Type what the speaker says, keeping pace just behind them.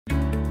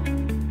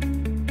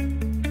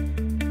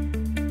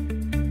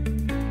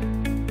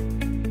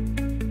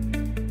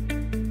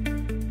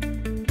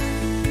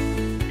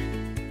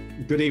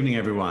Good evening,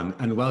 everyone,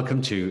 and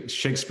welcome to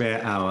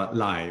Shakespeare Hour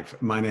Live.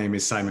 My name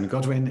is Simon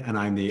Godwin, and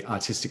I'm the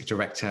Artistic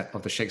Director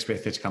of the Shakespeare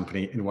Theatre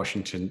Company in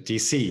Washington,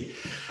 D.C.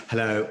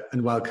 Hello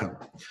and welcome.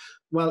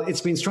 Well,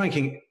 it's been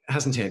striking,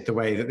 hasn't it, the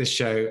way that this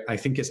show, I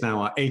think it's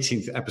now our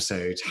 18th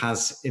episode,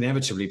 has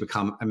inevitably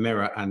become a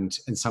mirror and,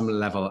 in some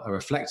level, a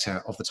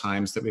reflector of the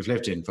times that we've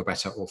lived in, for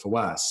better or for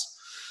worse.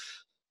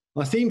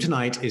 Our theme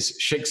tonight is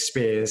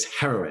Shakespeare's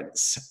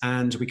heroines,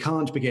 and we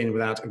can't begin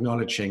without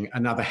acknowledging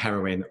another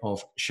heroine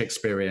of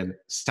Shakespearean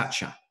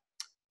stature,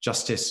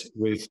 Justice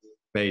Ruth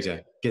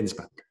Bader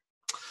Ginsburg.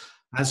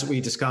 As we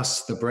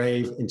discuss the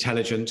brave,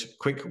 intelligent,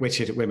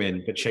 quick-witted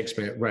women that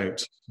Shakespeare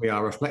wrote, we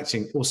are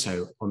reflecting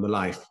also on the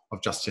life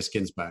of Justice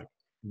Ginsburg,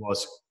 who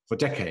was for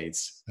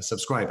decades a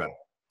subscriber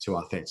to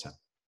our theatre.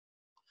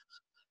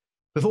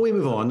 Before we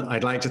move on,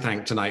 I'd like to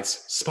thank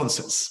tonight's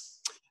sponsors.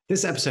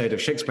 This episode of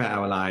Shakespeare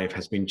Hour Live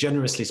has been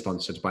generously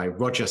sponsored by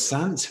Roger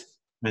Sant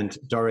and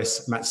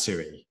Doris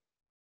Matsui.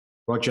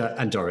 Roger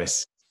and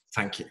Doris,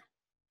 thank you.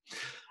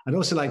 I'd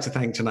also like to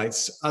thank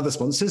tonight's other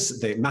sponsors,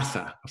 the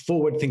MATHA, a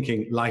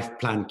forward-thinking life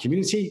plan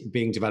community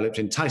being developed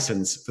in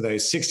Tysons for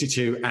those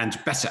 62 and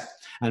better,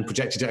 and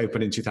projected to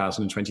open in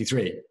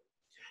 2023.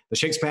 The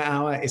Shakespeare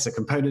Hour is a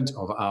component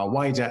of our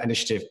wider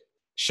initiative,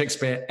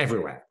 Shakespeare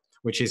Everywhere,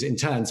 which is in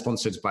turn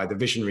sponsored by the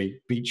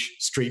visionary Beach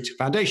Street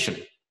Foundation.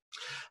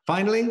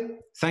 Finally,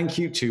 thank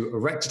you to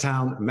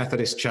Rectortown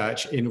Methodist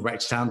Church in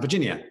Rectortown,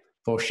 Virginia,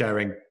 for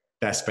sharing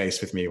their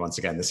space with me once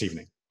again this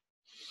evening.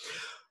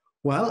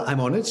 Well, I'm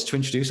honored to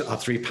introduce our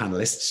three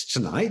panelists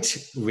tonight.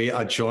 We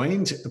are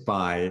joined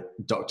by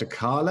Dr.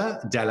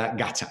 Carla, Della,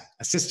 Gatta,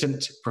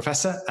 Assistant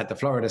Professor at the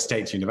Florida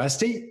State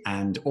University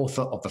and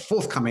author of the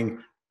forthcoming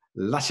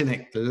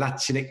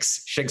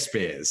Latinx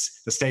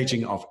Shakespeare's, the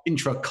staging of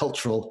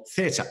intracultural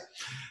theatre.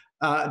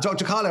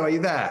 Dr. Carla, are you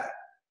there?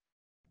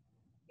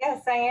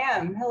 Yes, I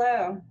am.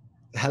 Hello.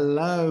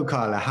 Hello,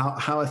 Carla.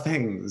 How are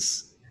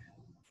things?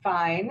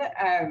 Fine.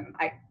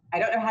 I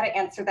don't know how to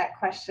answer that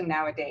question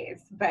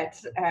nowadays, but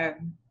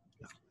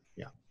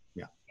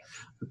yeah.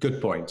 Good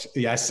point.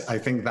 Yes, I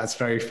think that's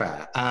very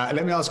fair.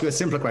 Let me ask you a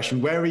simpler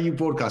question. Where are you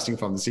broadcasting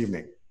from this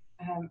evening?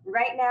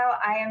 Right now,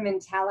 I am in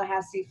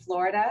Tallahassee,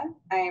 Florida.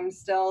 I am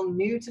still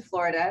new to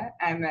Florida.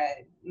 I'm a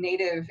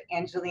native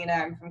Angelina.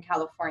 I'm from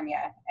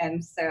California.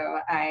 And so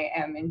I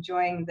am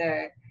enjoying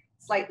the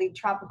slightly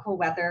tropical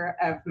weather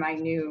of my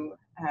new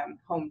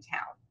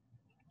hometown.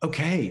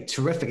 Okay,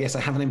 terrific. Yes,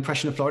 I have an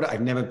impression of Florida.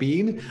 I've never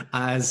been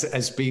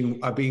as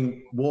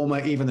being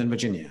warmer even than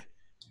Virginia.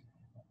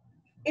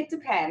 It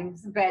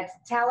depends, but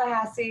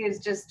Tallahassee is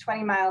just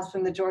 20 miles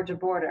from the Georgia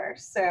border,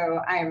 so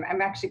I'm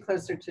actually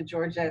closer to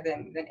Georgia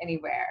than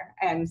anywhere,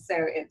 and so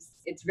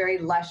it's very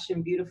lush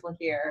and beautiful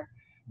here,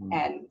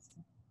 and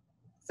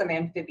some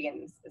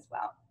amphibians as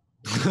well.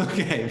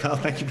 Okay, well,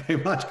 thank you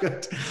very much.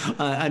 Good,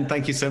 and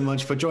thank you so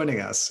much for joining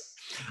us.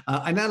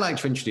 I'd now like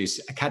to introduce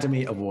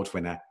Academy Award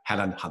winner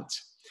Helen Hunt,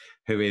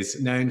 who is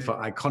known for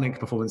iconic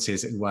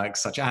performances in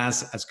works such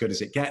as Good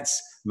as It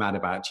Gets, Mad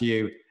About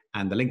You,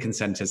 and the Lincoln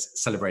Center's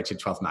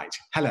celebrated 12th Night.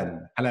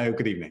 Helen, hello,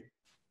 good evening.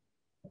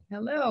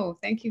 Hello,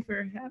 thank you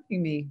for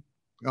having me.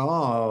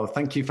 Oh,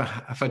 thank you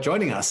for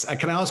joining us.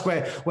 Can I ask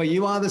where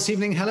you are this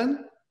evening,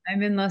 Helen?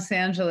 I'm in Los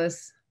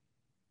Angeles.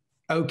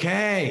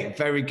 Okay,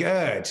 very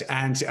good.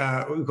 And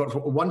we've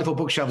got wonderful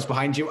bookshelves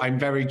behind you. I'm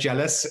very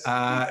jealous.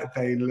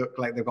 They look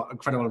like they've got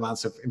incredible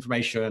amounts of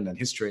information and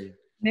history.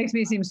 Makes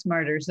me seem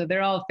smarter. So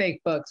they're all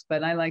fake books,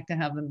 but I like to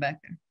have them back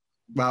there.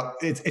 Well,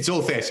 it's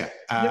all theatre.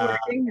 Is it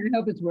working? I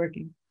hope it's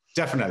working.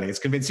 Definitely, it's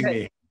convincing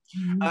me.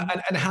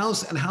 And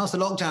how's the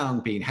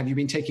lockdown been? Have you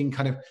been taking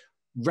kind of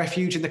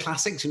refuge in the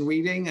classics and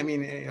reading? I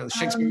mean,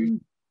 Shakespeare.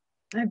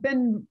 I've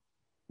been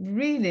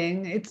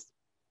reading. It's,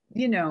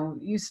 you know,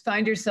 you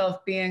find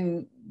yourself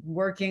being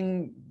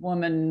working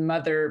woman,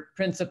 mother,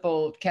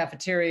 principal,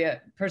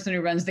 cafeteria, person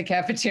who runs the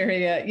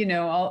cafeteria, you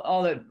know,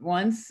 all at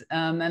once.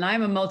 And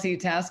I'm a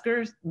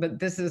multitasker, but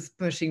this is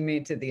pushing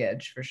me to the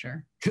edge for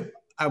sure.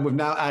 And we've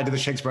now added the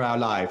Shakespeare Hour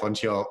Live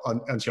onto your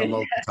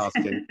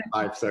multitasking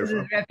live so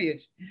far.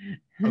 Refuge.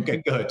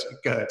 Okay, good.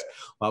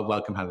 Well,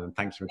 welcome, Helen.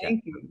 Thank you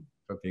again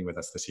for being with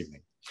us this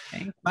evening.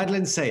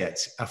 Madeline Sayet,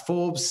 a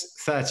Forbes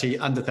 30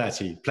 under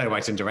 30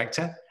 playwright and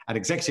director, and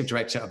executive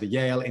director of the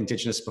Yale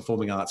Indigenous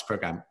Performing Arts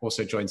Program,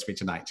 also joins me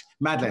tonight.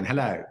 Madeline,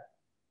 hello.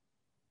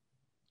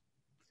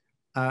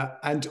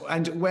 And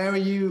where are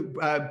you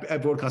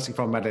broadcasting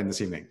from, Madeline, this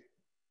evening?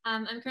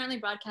 I'm currently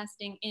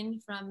broadcasting in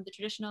from the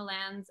traditional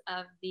lands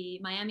of the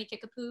Miami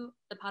Kickapoo,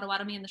 the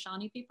Potawatomi, and the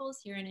Shawnee peoples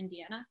here in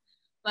Indiana.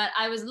 But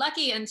I was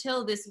lucky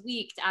until this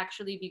week to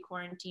actually be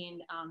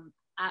quarantined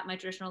at my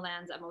traditional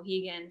lands at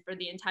Mohegan for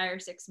the entire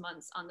 6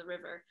 months on the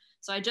river.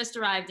 So I just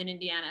arrived in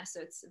Indiana,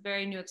 so it's a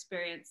very new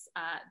experience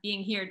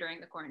being here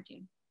during the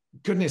quarantine.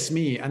 Goodness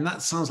me, and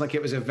that sounds like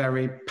it was a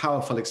very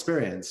powerful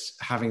experience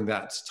having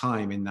that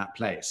time in that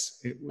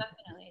place.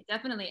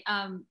 Definitely.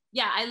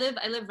 Yeah, I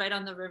live right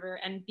on the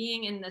river, and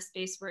being in the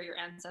space where your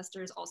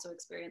ancestors also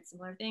experienced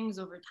similar things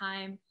over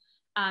time,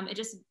 it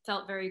just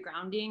felt very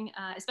grounding,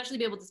 especially to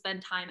be able to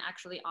spend time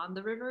actually on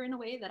the river in a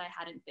way that I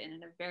hadn't been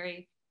in a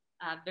very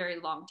very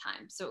long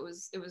time. So it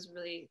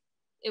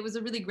was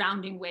a really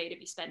grounding way to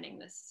be spending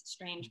this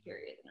strange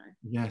period in our.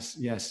 Yes,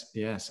 yes,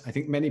 yes. I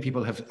think many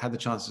people have had the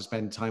chance to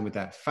spend time with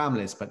their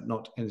families, but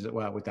not, as it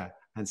were, with their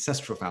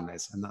ancestral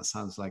families. And that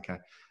sounds like a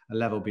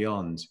level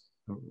beyond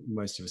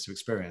most of us have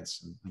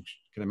experienced. And I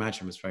can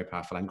imagine it was very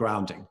powerful and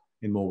grounding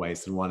in more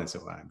ways than one, as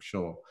it were, I'm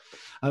sure.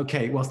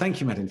 Okay, well, thank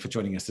you, Madeline, for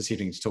joining us this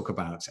evening to talk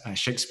about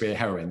Shakespeare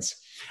Heroines.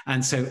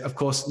 And so, of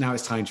course, now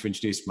it's time to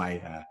introduce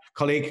my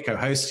colleague,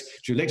 co-host,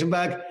 Drew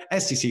Lichtenberg,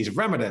 STC's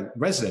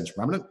resident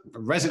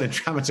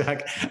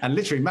dramaturg and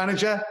literary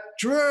manager,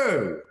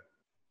 Drew.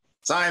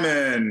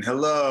 Simon,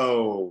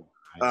 hello.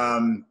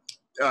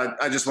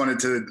 I just wanted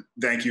to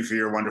thank you for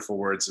your wonderful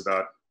words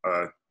about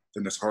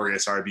the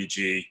notorious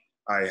RBG.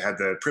 I had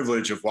the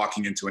privilege of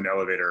walking into an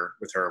elevator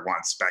with her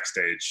once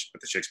backstage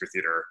at the Shakespeare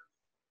Theater,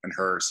 and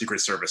her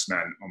Secret Service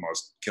men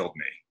almost killed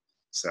me.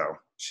 So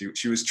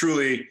she was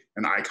truly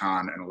an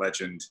icon and a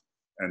legend,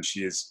 and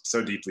she is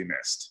so deeply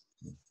missed.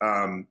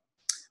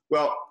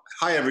 Well,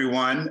 hi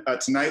everyone.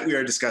 Tonight we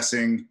are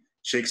discussing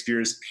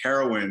Shakespeare's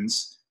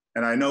Heroines,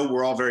 and I know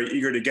we're all very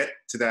eager to get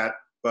to that,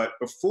 but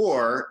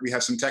before, we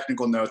have some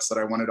technical notes that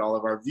I wanted all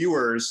of our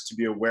viewers to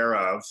be aware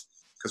of,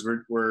 because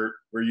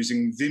we're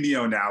using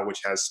Vimeo now,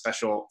 which has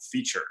special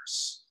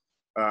features.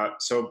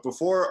 So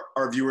before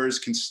our viewers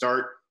can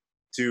start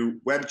to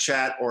web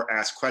chat or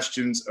ask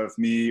questions of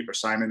me or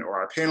Simon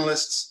or our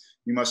panelists,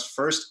 you must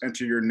first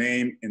enter your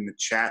name in the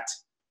chat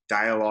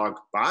dialog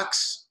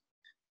box.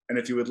 And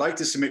if you would like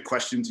to submit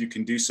questions, you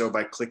can do so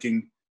by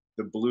clicking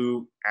the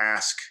blue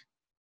Ask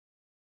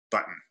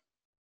button.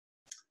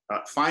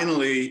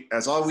 Finally,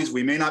 as always,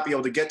 we may not be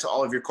able to get to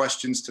all of your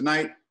questions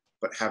tonight,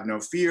 but have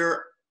no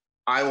fear.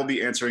 I will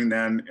be answering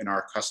them in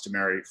our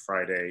customary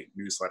Friday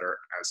newsletter,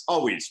 as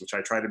always, which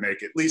I try to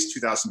make at least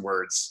 2,000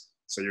 words,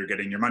 so you're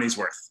getting your money's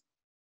worth.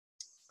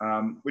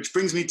 Which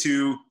brings me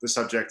to the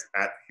subject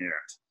at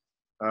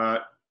hand.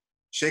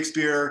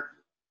 Shakespeare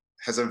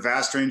has a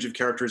vast range of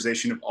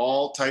characterization of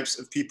all types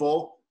of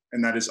people,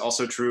 and that is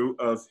also true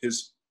of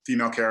his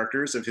female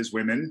characters, of his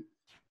women.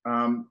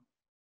 And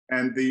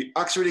the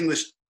Oxford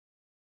English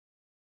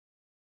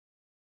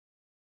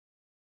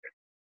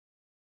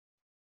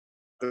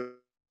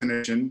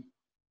definition,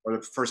 or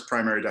the first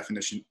primary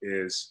definition,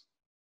 is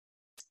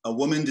a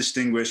woman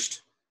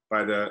distinguished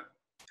by the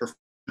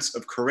performance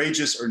of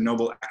courageous or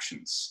noble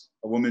actions,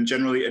 a woman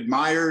generally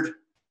admired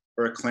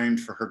or acclaimed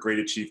for her great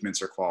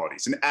achievements or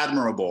qualities, an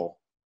admirable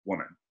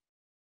woman.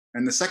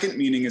 And the second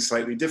meaning is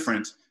slightly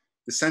different,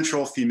 the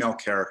central female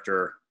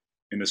character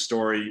in a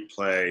story,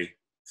 play,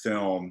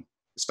 film,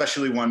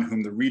 especially one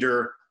whom the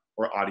reader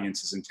or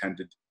audience is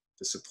intended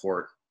to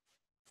support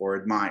or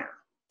admire.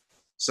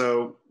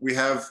 So we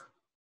have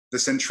the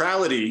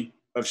centrality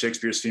of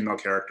Shakespeare's female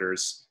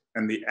characters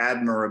and the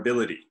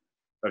admirability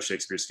of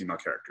Shakespeare's female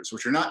characters,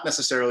 which are not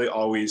necessarily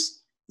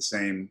always the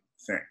same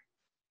thing.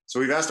 So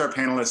we've asked our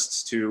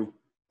panelists to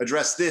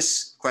address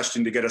this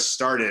question to get us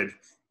started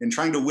in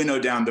trying to winnow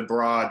down the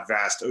broad,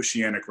 vast,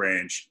 oceanic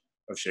range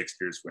of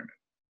Shakespeare's women.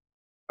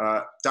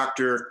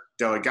 Dr.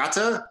 Della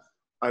Gatta,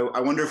 I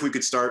wonder if we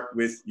could start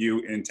with you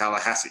in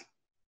Tallahassee.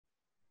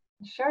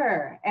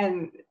 Sure,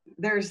 and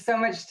there's so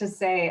much to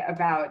say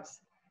about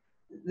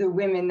the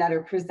women that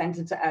are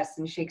presented to us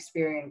in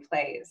Shakespearean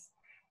plays.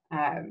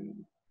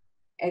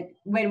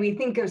 When we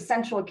think of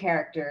central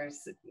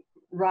characters,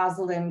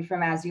 Rosalind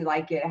from As You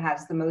Like It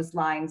has the most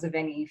lines of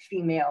any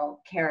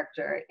female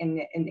character in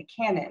the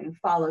canon,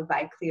 followed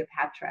by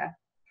Cleopatra.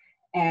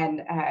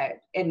 And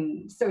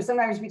so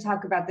sometimes we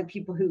talk about the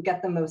people who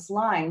get the most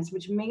lines,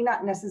 which may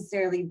not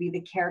necessarily be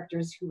the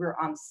characters who were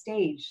on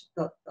stage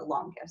the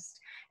longest.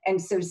 And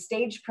so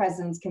stage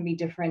presence can be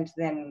different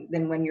than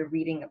when you're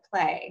reading a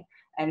play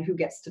and who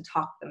gets to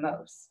talk the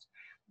most.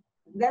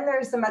 Then there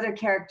are some other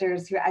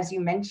characters who, as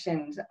you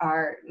mentioned,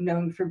 are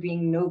known for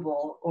being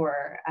noble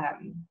or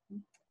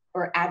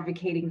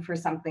advocating for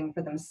something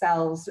for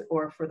themselves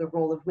or for the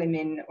role of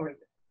women or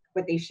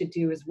what they should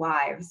do as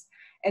wives.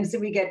 And so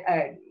we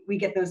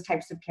get those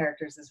types of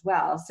characters as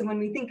well. So when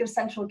we think of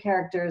central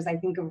characters, I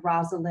think of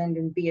Rosalind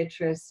and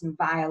Beatrice and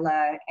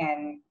Viola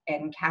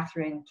and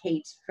Catherine,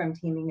 Kate from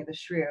Taming of the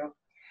Shrew.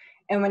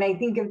 And when I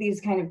think of these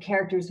kind of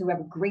characters who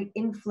have great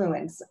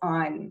influence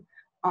on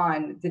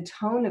the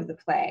tone of the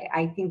play,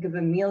 I think of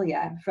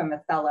Emilia from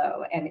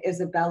Othello and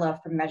Isabella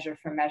from Measure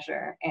for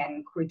Measure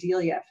and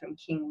Cordelia from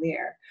King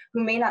Lear,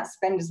 who may not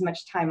spend as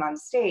much time on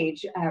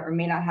stage or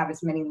may not have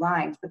as many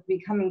lines, but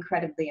become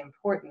incredibly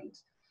important.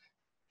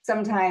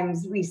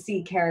 Sometimes we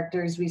see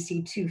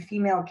two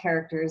female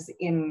characters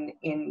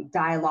in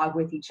dialogue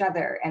with each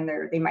other, and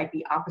they might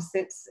be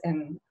opposites,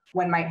 and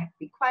one might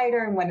be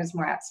quieter and one is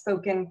more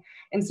outspoken.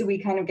 And so we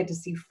kind of get to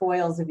see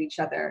foils of each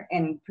other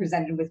and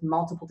presented with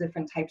multiple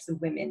different types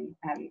of women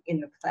in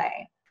the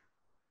play.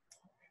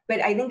 But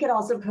I think it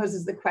also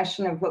poses the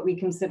question of what we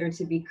consider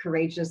to be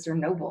courageous or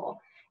noble.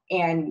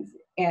 And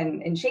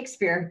and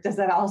Shakespeare, does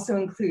that also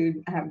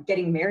include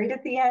getting married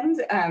at the end,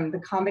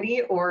 the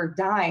comedy, or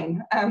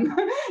dying?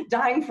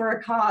 Dying for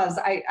a cause.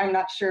 I'm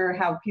not sure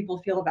how people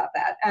feel about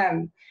that.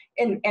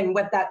 And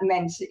what that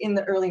meant in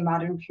the early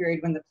modern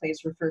period when the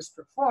plays were first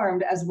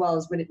performed, as well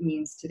as what it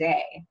means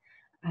today.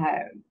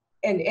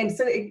 And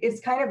so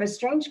it's kind of a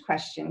strange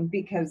question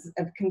because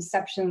of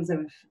conceptions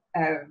of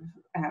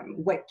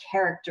what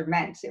character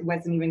meant. It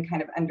wasn't even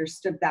kind of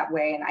understood that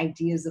way, and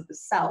ideas of the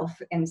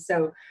self. And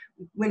so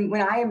when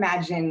I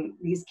imagine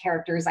these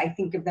characters, I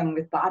think of them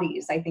with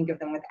bodies. I think of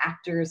them with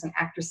actors and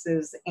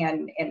actresses,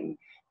 and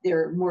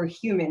they're more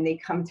human. They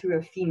come through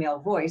a female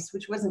voice,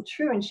 which wasn't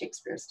true in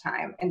Shakespeare's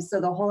time. And so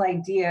the whole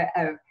idea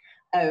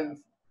of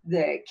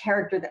the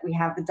character that we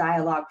have the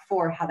dialogue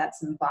for, how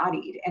that's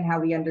embodied and how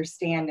we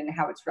understand and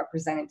how it's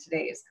represented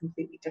today is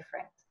completely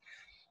different.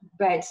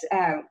 But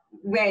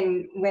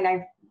when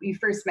you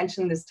first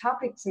mentioned this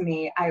topic to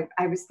me,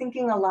 I was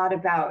thinking a lot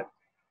about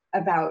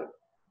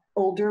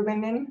older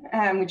women,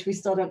 which we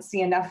still don't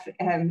see enough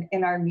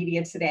in our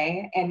media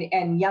today,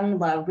 and young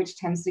love, which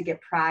tends to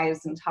get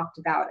prized and talked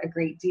about a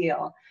great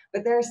deal.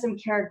 But there are some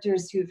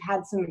characters who've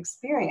had some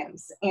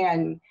experience,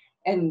 and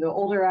the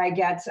older I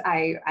get,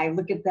 I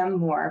look at them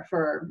more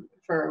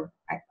for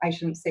I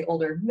shouldn't say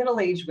older,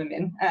 middle-aged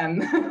women,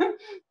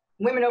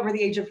 women over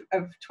the age of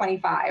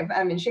 25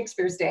 in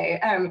Shakespeare's day,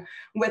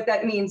 what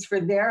that means for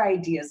their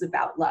ideas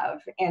about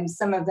love. And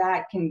some of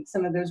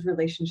those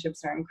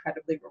relationships are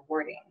incredibly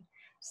rewarding.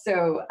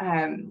 So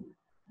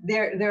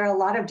there are a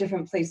lot of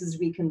different places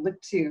we can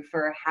look to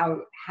for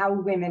how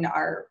women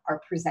are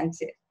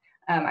presented.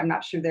 I'm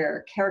not sure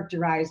they're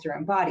characterized or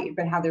embodied,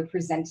 but how they're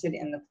presented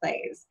in the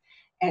plays.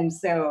 And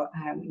so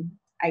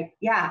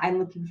I'm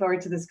looking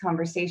forward to this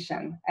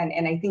conversation.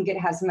 And I think it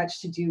has much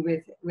to do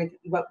with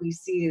what we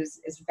see as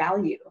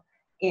value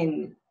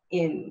in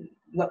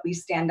what we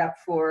stand up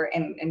for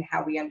and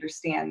how we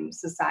understand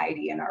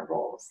society and our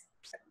roles.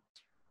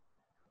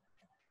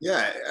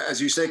 Yeah,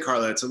 as you say,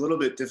 Carla, it's a little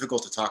bit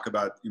difficult to talk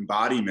about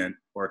embodiment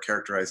or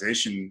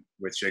characterization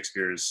with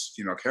Shakespeare's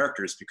female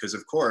characters because,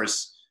 of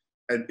course,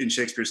 in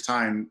Shakespeare's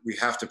time, we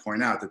have to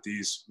point out that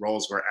these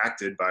roles were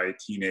acted by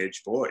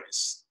teenage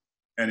boys.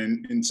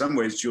 And in some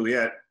ways,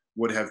 Juliet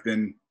would have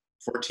been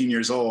 14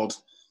 years old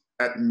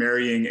at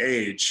marrying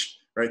age,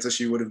 right? So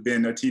she would have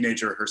been a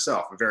teenager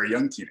herself, a very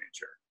young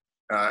teenager.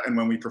 And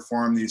when we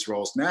perform these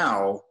roles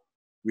now,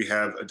 we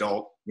have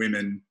adult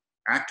women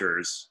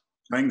actors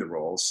playing the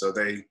roles. So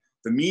the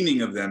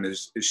meaning of them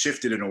is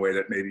shifted in a way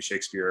that maybe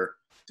Shakespeare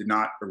did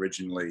not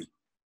originally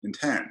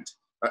intend.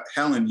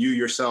 Helen, you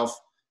yourself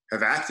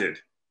have acted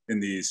in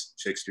these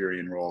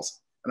Shakespearean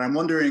roles. And I'm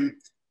wondering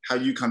how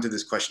you come to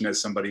this question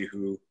as somebody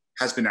who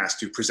has been asked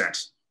to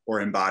present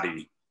or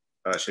embody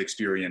a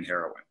Shakespearean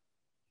heroine.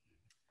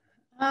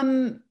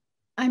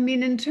 I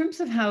mean, in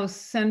terms of how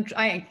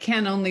I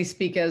can only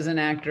speak as an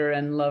actor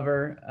and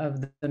lover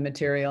of the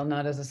material,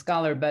 not as a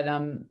scholar,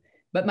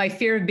 but my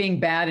fear of being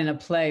bad in a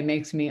play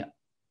makes me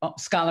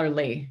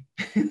scholarly.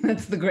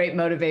 That's the great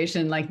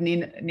motivation. Like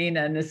Nina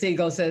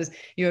Nasigal says,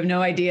 you have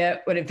no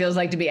idea what it feels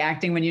like to be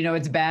acting when you know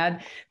it's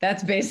bad.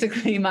 That's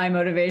basically my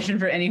motivation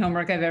for any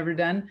homework I've ever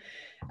done.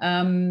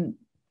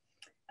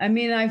 I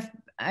mean,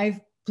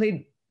 I've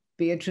played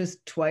Beatrice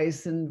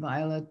twice and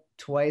Viola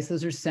twice.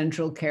 Those are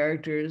central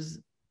characters.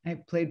 I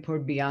played poor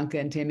Bianca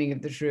in Taming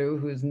of the Shrew,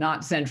 who's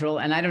not central.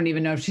 And I don't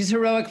even know if she's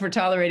heroic for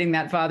tolerating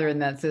that father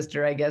and that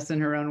sister, I guess,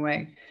 in her own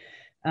way.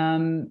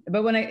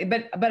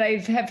 But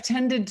I have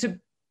tended to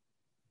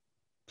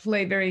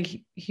play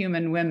very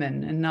human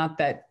women, and not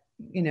that,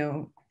 you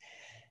know,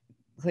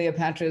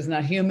 Cleopatra is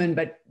not human,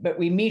 but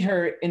we meet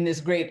her in this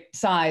great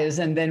size,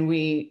 and then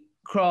we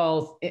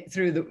crawl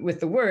through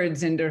with the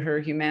words into her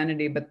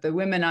humanity. But the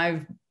women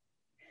I've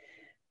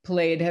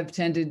played have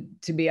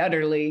tended to be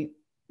utterly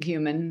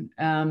human.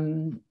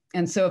 And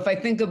so if I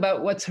think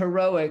about what's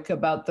heroic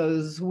about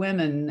those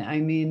women, I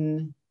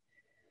mean,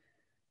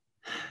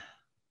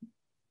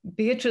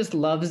 Beatrice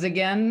loves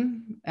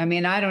again. I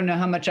mean, I don't know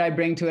how much I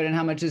bring to it and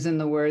how much is in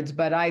the words,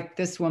 but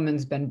this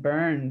woman's been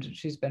burned.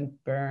 She's been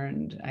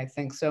burned, I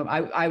think. So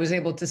I was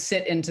able to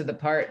sit into the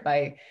part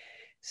by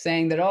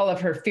saying that all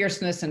of her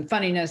fierceness and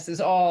funniness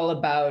is all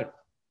about,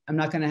 I'm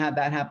not going to have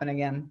that happen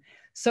again.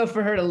 So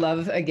for her to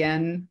love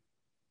again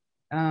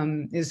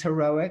is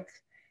heroic.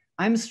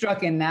 I'm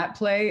struck in that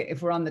play,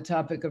 if we're on the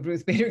topic of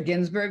Ruth Bader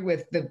Ginsburg,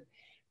 with the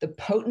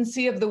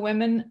potency of the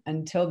women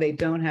until they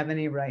don't have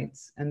any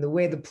rights. And the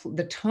way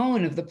the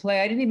tone of the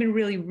play, I didn't even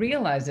really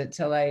realize it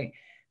till I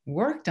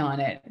worked on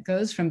it. It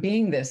goes from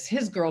being this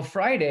His Girl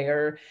Friday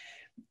or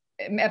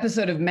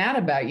episode of Mad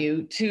About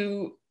You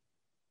to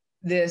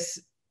this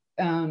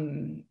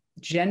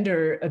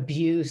gender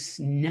abuse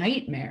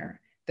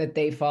nightmare that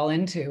they fall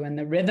into. And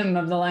the rhythm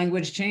of the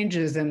language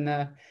changes and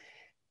the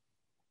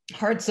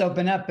hearts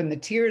open up and the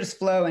tears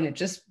flow, and it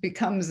just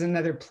becomes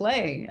another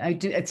play.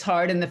 It's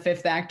hard in the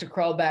fifth act to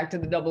crawl back to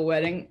the double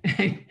wedding.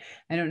 I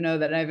don't know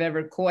that I've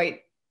ever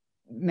quite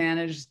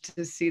managed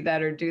to see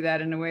that or do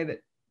that in a way that,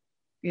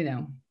 you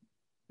know,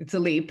 it's a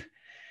leap.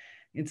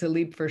 It's a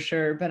leap for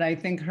sure. But I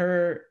think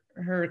her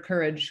her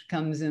courage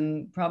comes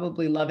in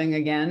probably loving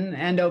again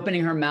and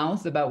opening her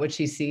mouth about what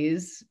she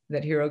sees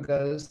that hero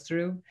goes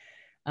through.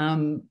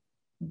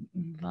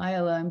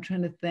 Viola, I'm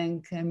trying to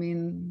think. I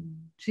mean,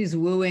 she's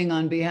wooing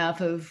on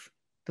behalf of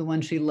the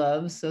one she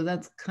loves. So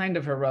that's kind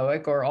of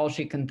heroic, or all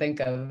she can think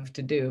of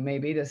to do,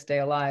 maybe, to stay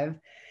alive.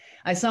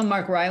 I saw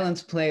Mark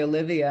Rylance play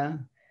Olivia,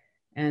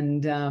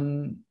 and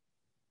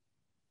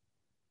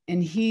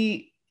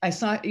I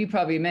saw,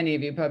 many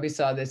of you probably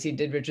saw this. He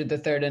did Richard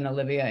III and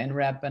Olivia in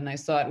Rep, and I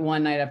saw it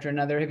one night after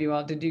another.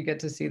 Did you get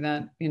to see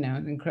that? You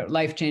know,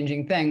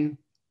 life-changing thing.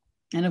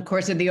 And of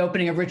course, at the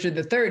opening of Richard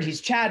III,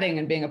 he's chatting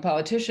and being a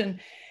politician.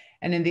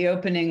 And in the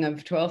opening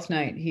of Twelfth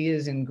Night, he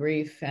is in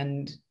grief.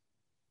 And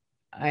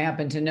I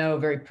happen to know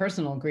very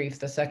personal grief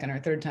the second or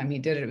third time he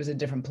did it. It was a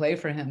different play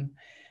for him.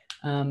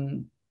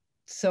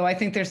 So I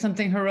think there's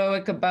something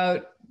heroic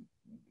about,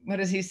 what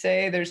does he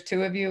say? There's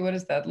two of you. What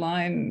is that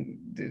line?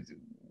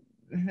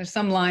 There's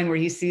some line where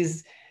he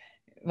sees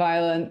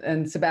Viola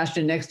and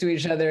Sebastian next to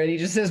each other, and he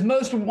just says,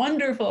 "Most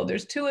wonderful,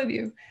 there's two of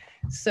you."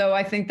 So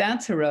I think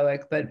that's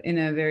heroic, but in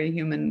a very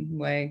human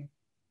way.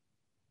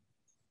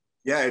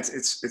 Yeah,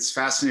 it's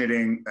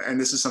fascinating. And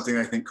this is something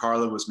I think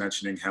Carla was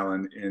mentioning,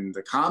 Helen, in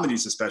the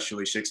comedies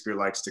especially. Shakespeare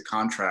likes to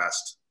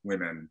contrast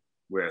women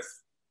with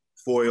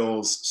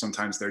foils.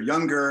 Sometimes they're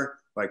younger,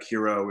 like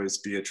Hero is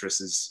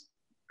Beatrice's,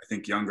 I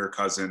think, younger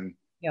cousin.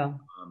 Yeah.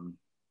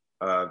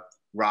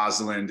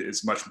 Rosalind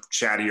is much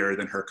chattier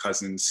than her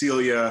cousin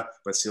Celia,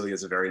 but Celia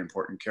is a very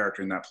important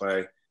character in that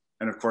play.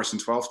 And of course, in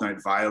Twelfth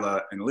Night,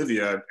 Viola and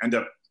Olivia end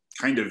up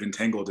kind of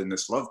entangled in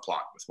this love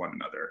plot with one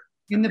another.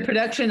 In the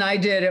production I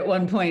did, at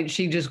one point,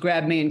 she just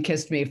grabbed me and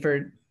kissed me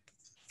for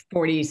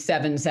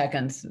 47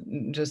 seconds.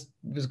 Just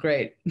was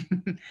great.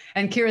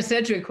 And Kira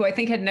Sedgwick, who I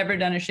think had never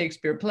done a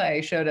Shakespeare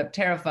play, showed up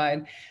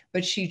terrified,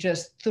 but she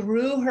just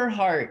threw her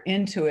heart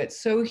into it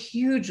so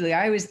hugely.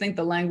 I always think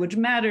the language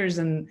matters.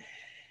 And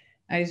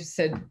I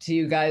said to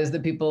you guys, the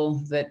people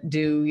that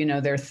do, you know,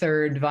 their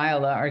third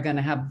Viola are going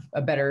to have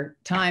a better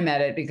time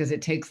at it because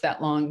it takes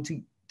that long to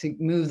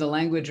move the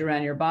language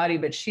around your body.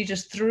 But she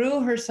just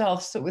threw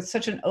herself with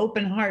such an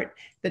open heart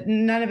that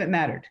none of it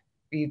mattered.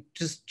 You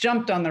just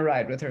jumped on the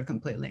ride with her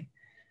completely.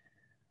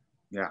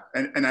 Yeah,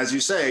 and as you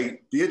say,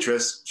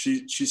 Beatrice,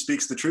 she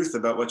speaks the truth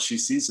about what she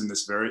sees in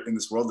this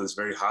world that's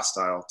very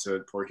hostile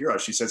to poor Hero.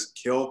 She says,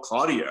 "Kill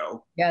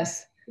Claudio."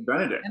 Yes.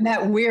 Benedict. And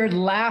that weird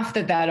laugh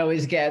that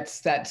always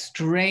gets, that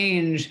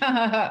strange,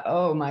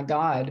 oh my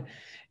God.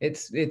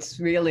 It's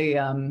really,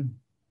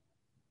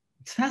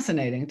 it's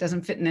fascinating. It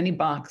doesn't fit in any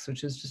box,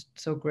 which is just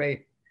so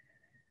great.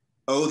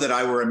 "Oh, that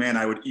I were a man,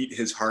 I would eat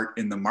his heart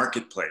in the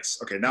marketplace."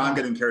 Okay, now I'm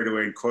getting carried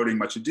away quoting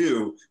Much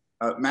Ado.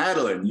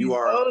 Madeline, you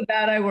are... "Oh,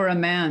 that I were a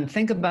man."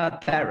 Think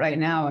about that right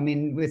now. I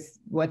mean, with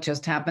what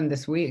just happened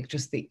this week,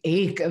 just the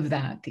ache of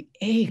that.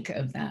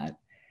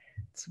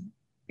 It's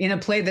in a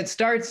play that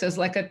starts as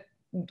like a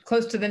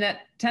close to the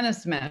net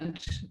tennis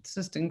match. It's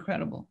just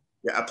incredible.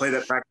 Yeah, a play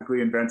that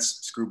practically invents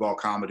screwball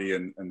comedy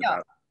and the battle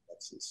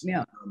of sexes.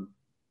 Yeah.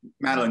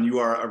 Madeline, you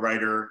are a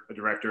writer, a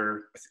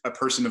director, a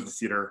person of the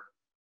theater.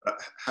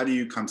 How do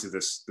you come to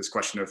this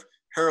question of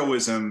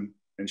heroism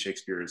in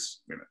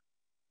Shakespeare's women?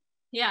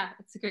 Yeah,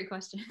 it's a great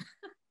question.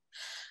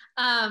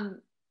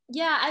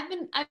 Yeah, I've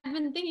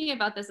been thinking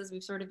about this as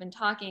we've sort of been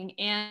talking,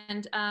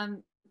 and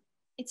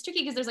it's tricky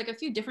because there's like a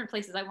few different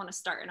places I want to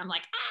start, and I'm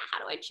like, how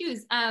do I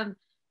choose?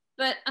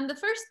 But the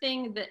first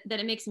thing that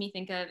it makes me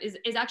think of is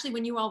actually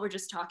when you all were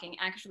just talking,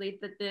 actually,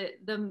 that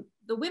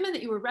the women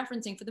that you were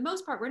referencing, for the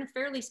most part, were in a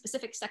fairly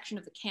specific section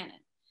of the canon.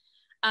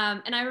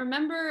 And I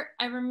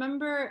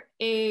remember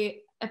a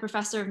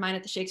professor of mine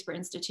at the Shakespeare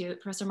Institute,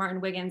 Professor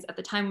Martin Wiggins, at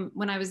the time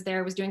when I was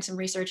there, was doing some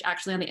research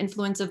actually on the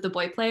influence of the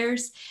boy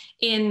players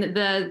in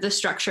the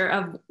structure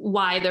of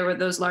why there were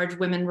those large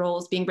women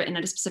roles being written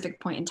at a specific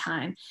point in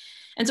time.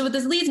 And so what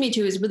this leads me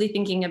to is really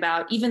thinking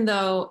about, even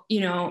though, you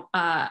know,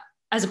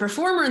 as a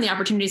performer and the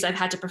opportunities I've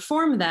had to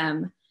perform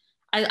them,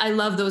 I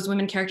love those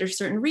women characters for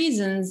certain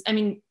reasons. I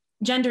mean,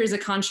 gender is a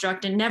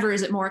construct, and never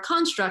is it more a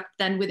construct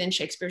than within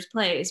Shakespeare's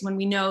plays, when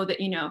we know that,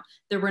 you know,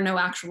 there were no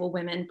actual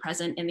women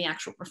present in the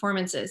actual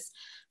performances.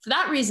 For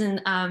that reason,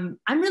 I'm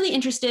really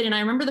interested, and I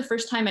remember the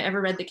first time I ever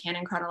read the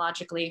canon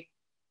chronologically,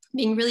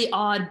 being really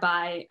awed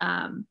by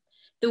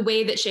the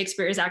way that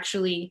Shakespeare is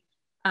actually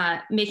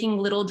making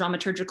little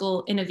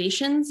dramaturgical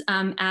innovations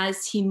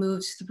as he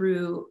moves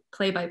through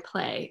play by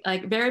play.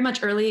 Like very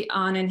much early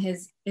on in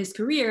his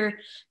career,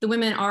 the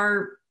women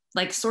are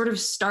like sort of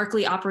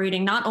starkly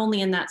operating not only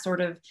in that sort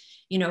of,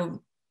 you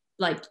know,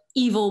 like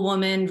evil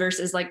woman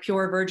versus like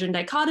pure virgin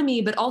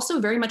dichotomy, but also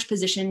very much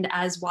positioned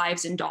as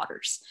wives and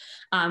daughters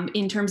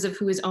in terms of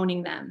who is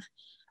owning them.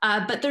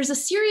 But there's a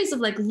series of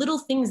like little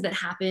things that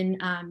happen.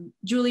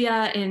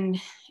 Julia in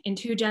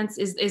Two Gents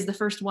is the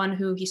first one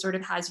who he sort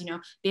of has, you know,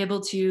 be able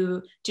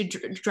to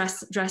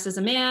dress as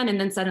a man, and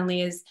then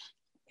suddenly is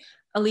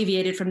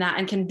alleviated from that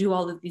and can do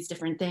all of these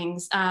different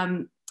things.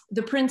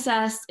 the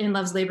princess in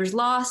Love's Labour's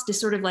Lost is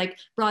sort of like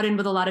brought in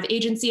with a lot of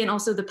agency and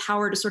also the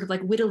power to sort of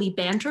like wittily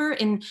banter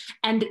and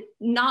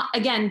not,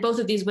 again, both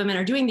of these women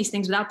are doing these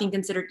things without being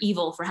considered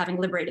evil for having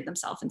liberated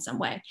themselves in some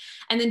way.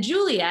 And then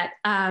Juliet,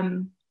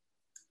 when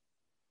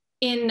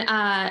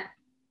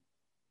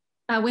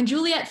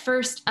Juliet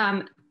first,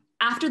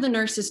 after the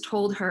nurses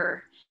told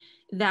her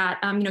that,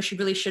 she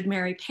really should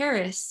marry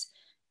Paris,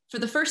 for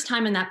the first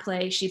time in that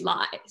play, she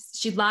lies.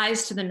 She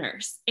lies to the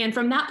nurse. And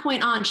from that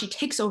point on, she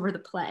takes over the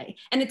play.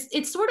 And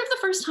it's sort of the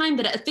first time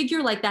that a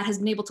figure like that has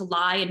been able to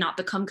lie and not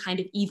become kind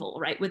of evil,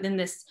 right, within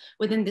this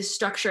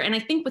structure. And I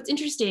think what's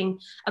interesting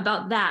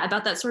about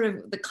that sort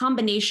of the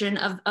combination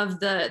of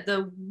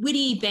the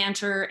witty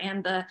banter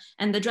and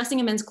the dressing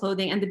in men's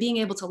clothing and the being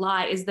able to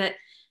lie is that,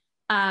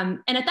 and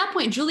at that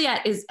point,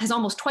 Juliet has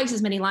almost twice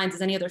as many lines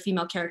as any other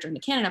female character in the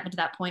canon up until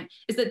that point,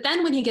 is that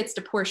then when he gets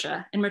to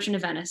Portia in Merchant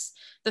of Venice,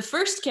 the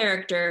first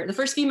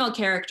female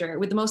character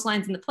with the most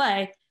lines in the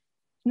play,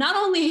 not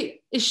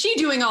only is she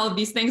doing all of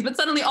these things, but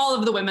suddenly all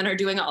of the women are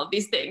doing all of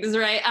these things,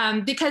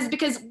 right?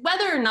 Because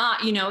whether or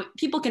not,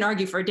 people can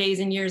argue for days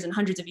and years and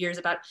hundreds of years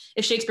about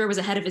if Shakespeare was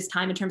ahead of his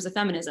time in terms of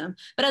feminism,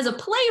 but as a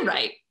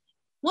playwright,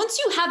 once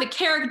you have a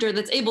character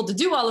that's able to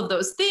do all of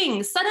those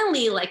things,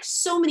 suddenly like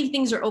so many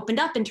things are opened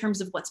up in terms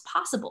of what's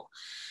possible.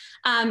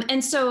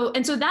 And so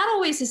that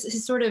always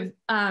has sort of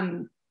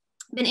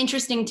been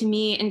interesting to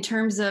me in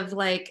terms of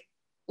like,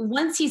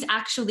 once he's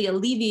actually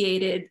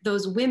alleviated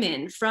those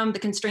women from the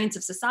constraints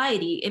of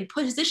society and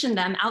positioned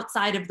them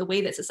outside of the way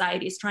that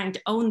society is trying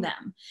to own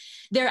them,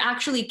 they're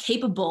actually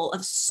capable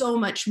of so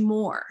much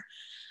more.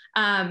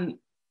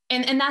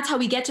 And that's how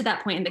we get to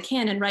that point in the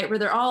canon, right? Where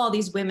there are all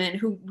these women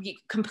who we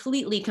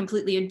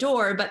completely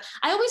adore. But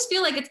I always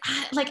feel like it's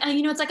like,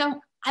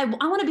 I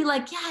want to be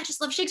like, yeah, I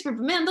just love Shakespeare,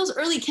 but man, those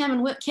early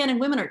canon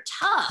women are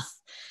tough.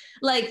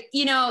 Like,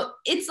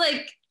 it's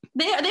like,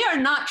 they are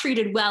not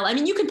treated well. I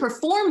mean, you can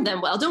perform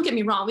them well, don't get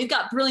me wrong. We've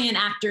got brilliant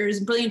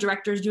actors, brilliant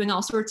directors doing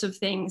all sorts of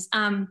things.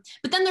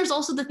 But then there's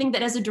also the thing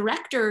that as a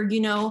director,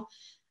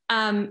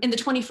 in the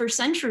 21st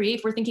century,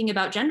 if we're thinking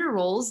about gender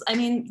roles, I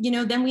mean,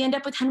 then we end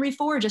up with Henry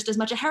IV just as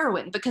much a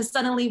heroine, because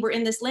suddenly we're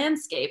in this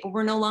landscape where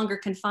we're no longer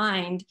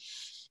confined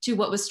to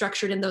what was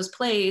structured in those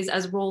plays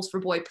as roles for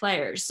boy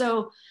players.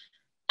 So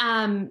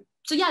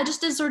yeah,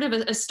 just as sort of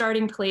a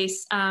starting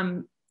place,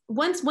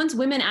 once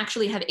women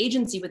actually have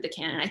agency with the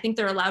canon, I think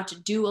they're allowed to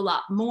do a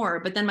lot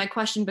more. But then my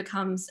question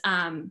becomes,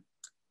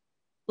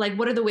 like,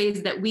 what are the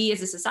ways that we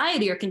as a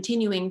society are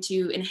continuing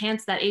to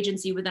enhance that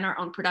agency within our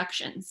own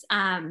productions?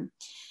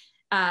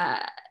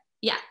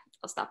 Yeah,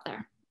 I'll stop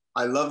there.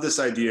 I love this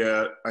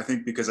idea, I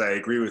think because I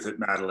agree with it,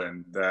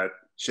 Madeline, that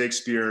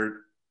Shakespeare,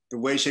 the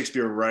way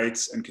Shakespeare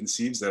writes and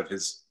conceives of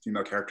his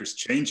female characters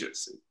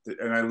changes.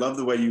 And I love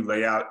the way you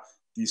lay out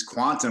these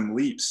quantum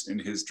leaps in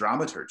his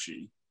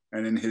dramaturgy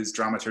and in his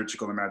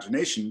dramaturgical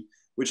imagination,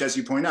 which, as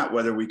you point out,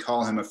 whether we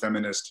call him a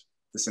feminist,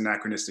 this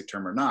anachronistic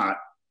term or not,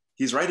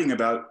 he's writing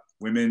about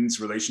women's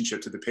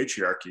relationship to the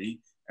patriarchy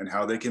and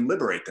how they can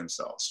liberate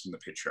themselves from the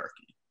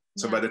patriarchy.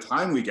 So by the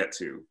time we get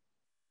to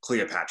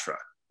Cleopatra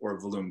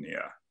or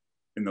Volumnia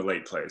in the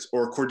late plays,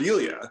 or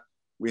Cordelia,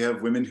 we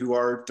have women who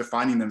are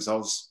defining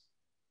themselves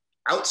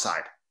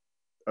outside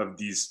of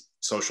these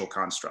social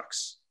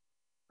constructs.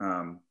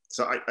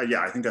 So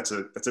I think that's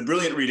a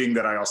brilliant reading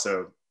that I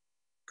also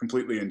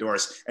completely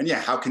endorse. And yeah,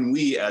 how can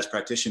we as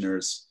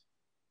practitioners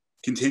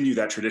continue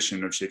that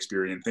tradition of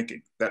Shakespearean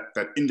thinking,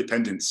 that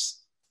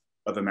independence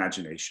of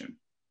imagination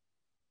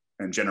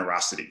and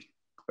generosity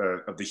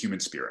of the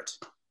human spirit?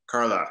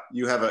 Carla,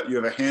 you have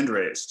a hand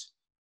raised.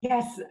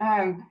 Yes,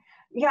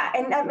 yeah,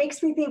 and that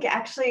makes me think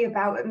actually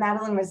about what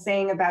Madeline was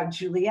saying about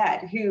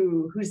Juliet,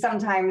 who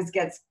sometimes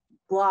gets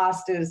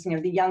glossed as,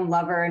 the young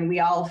lover, and we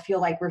all feel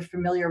like we're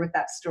familiar with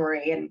that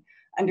story, and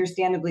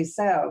understandably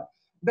so.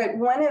 But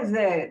one of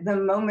the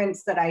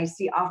moments that I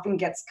see often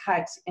gets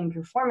cut in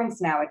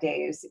performance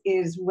nowadays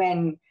is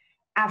when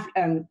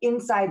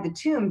inside the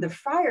tomb, the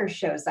friar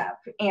shows up.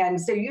 And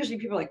so usually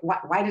people are like,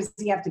 why does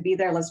he have to be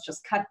there? Let's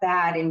just cut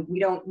that. And we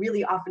don't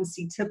really often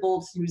see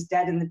Tybalt, who's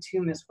dead in the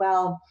tomb as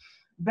well.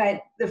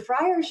 But the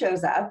friar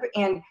shows up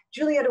and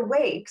Juliet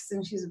awakes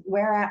and she's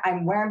where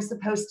I'm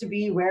supposed to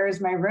be. Where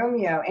is my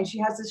Romeo? And she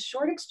has this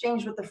short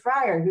exchange with the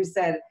friar who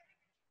said,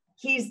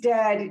 he's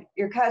dead.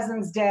 Your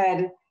cousin's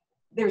dead.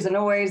 There's a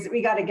noise.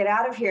 We got to get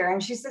out of here.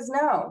 And she says,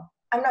 no,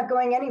 I'm not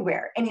going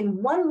anywhere. And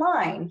in one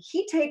line,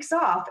 he takes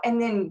off,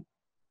 and then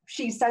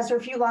she says her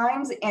few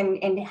lines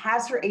and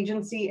has her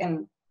agency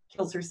and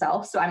kills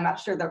herself. So I'm not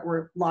sure that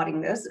we're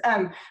lauding this.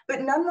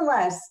 But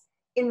nonetheless,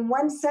 in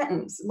one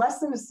sentence, less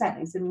than a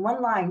sentence, in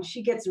one line,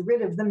 she gets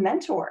rid of the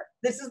mentor.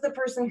 This is the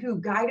person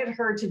who guided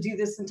her to do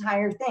this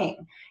entire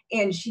thing.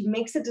 And she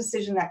makes a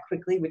decision that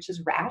quickly, which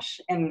is rash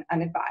and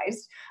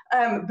unadvised.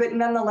 But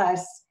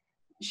nonetheless,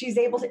 she's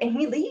able to, and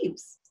he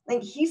leaves.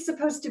 Like, he's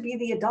supposed to be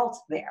the adult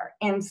there.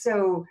 And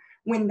so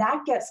when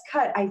that gets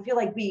cut, I feel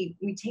like we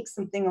take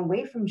something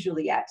away from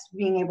Juliet,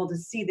 being able to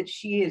see that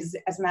she is,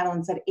 as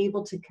Madeline said,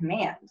 able to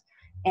command.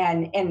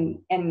 And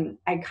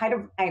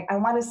I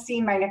want to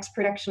see my next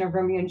production of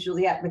Romeo and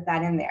Juliet with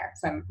that in there.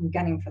 So I'm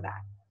gunning for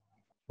that.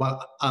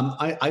 Well,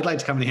 I'd like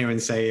to come in here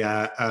and say,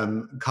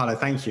 Carla,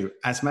 thank you.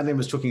 As Madeline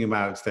was talking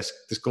about this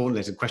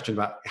gauntlet, a question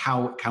about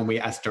how can we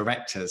as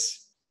directors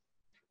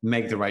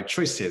make the right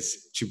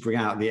choices to bring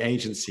out the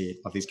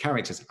agency of these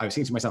characters, I was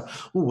thinking to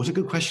myself, oh, what a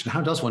good question.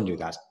 How does one do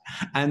that?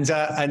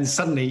 And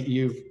suddenly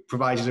you've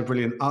provided a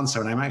brilliant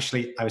answer. And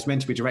I was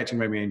meant to be directing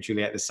Romeo and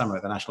Juliet this summer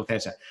at the National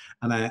Theatre,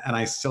 and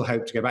I still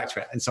hope to go back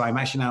to it. And so I'm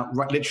actually now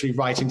literally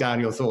writing down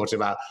your thought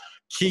about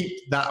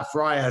keep that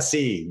friar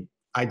scene.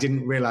 I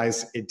didn't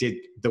realize it did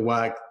the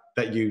work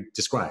that you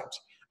described.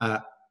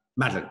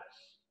 Madeline.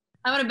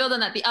 I want to build on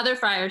that. The other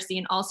friar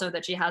scene also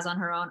that she has on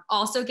her own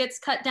also gets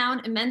cut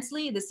down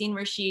immensely. The scene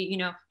where she,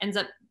 he ends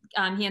up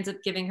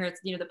giving her,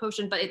 the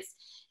potion, but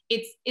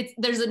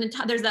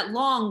there's that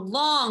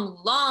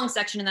long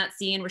section in that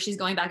scene where she's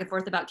going back and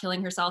forth about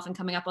killing herself and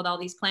coming up with all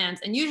these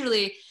plans. And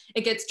usually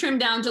it gets trimmed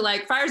down to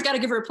like, Friar's got to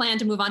give her a plan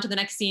to move on to the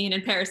next scene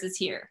and Paris is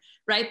here,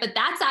 right? But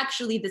that's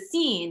actually the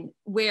scene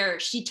where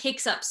she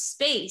takes up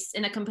space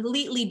in a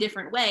completely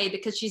different way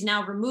because she's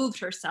now removed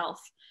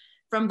herself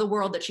from the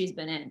world that she's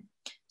been in.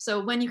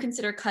 So when you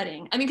consider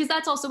cutting, because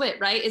that's also it,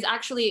 right? Is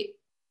actually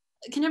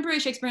contemporary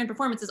Shakespearean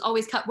performance is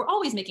always cut. We're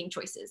always making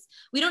choices.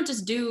 We don't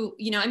just do,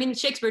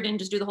 Shakespeare didn't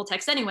just do the whole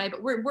text anyway,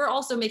 but we're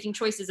also making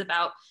choices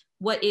about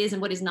what is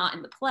and what is not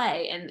in the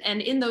play.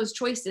 And in those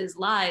choices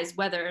lies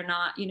whether or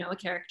not, a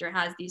character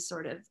has these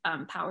sort of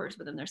powers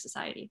within their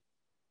society.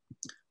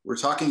 We're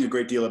talking a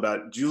great deal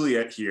about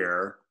Juliet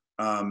here.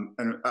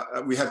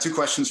 We have two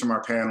questions from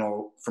our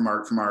panel, from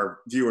our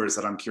viewers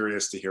that I'm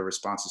curious to hear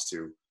responses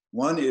to.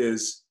 One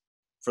is,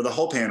 for the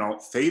whole panel,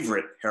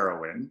 favorite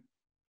heroine,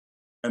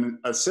 and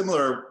a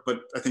similar,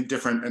 but I think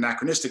different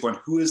anachronistic one,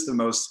 who is the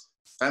most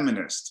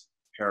feminist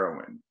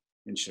heroine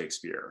in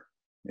Shakespeare?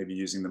 Maybe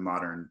using the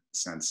modern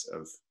sense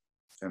of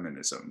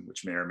feminism,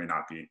 which may or may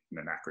not be an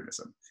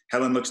anachronism.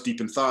 Helen looks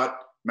deep in thought.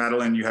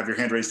 Madeline, you have your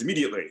hand raised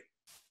immediately.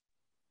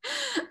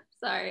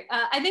 Sorry,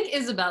 I think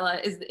Isabella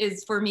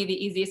is for me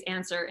the easiest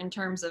answer in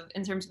terms of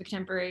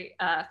contemporary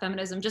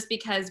feminism, just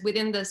because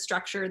within the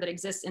structure that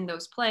exists in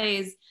those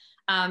plays,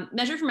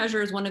 Measure for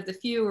Measure is one of the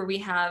few where we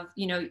have,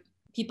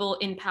 people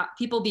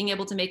being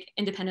able to make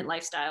independent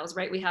lifestyles,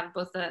 right? We have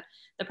both the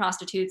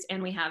prostitutes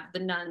and we have the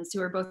nuns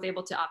who are both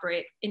able to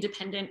operate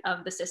independent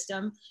of the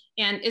system.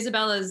 And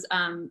Isabella's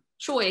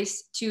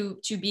choice to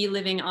be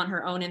living on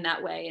her own in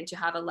that way and to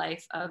have a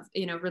life of,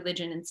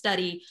 religion and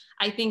study,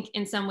 I think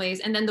in some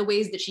ways, and then the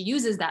ways that she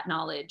uses that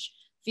knowledge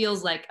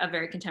feels like a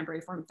very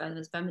contemporary form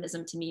of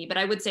feminism to me. But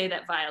I would say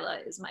that Viola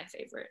is my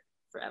favorite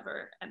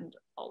forever and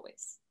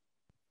always.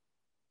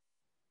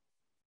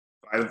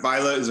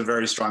 Viola is a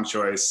very strong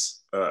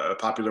choice, a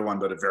popular one,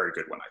 but a very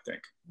good one, I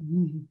think.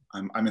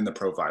 Mm-hmm. I'm in the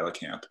pro Viola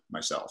camp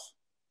myself.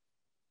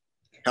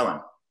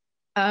 Helen.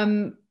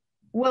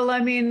 Well,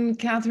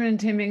 Catherine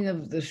Timming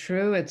of the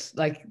Shrew, it's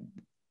like,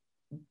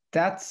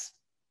 that's,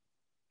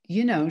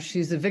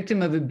 she's a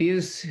victim of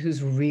abuse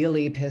who's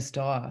really pissed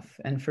off.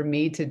 And for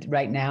me to,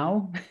 right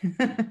now,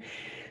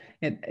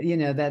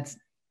 that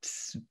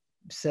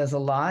says a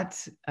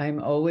lot.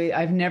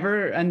 I've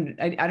never, and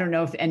I don't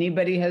know if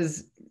anybody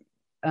has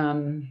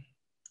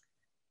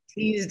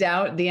teased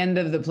out the end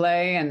of the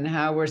play and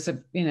how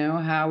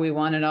how we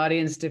want an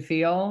audience to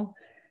feel.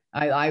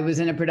 I was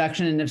in a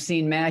production and I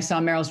saw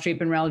Meryl Streep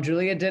and Raul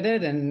Julia did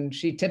it, and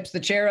she tips the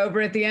chair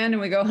over at the end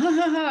and we go, ha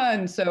ha ha.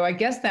 And so I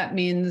guess that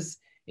means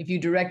if you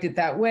direct it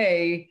that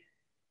way,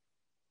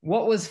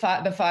 what was the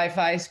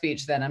 5-5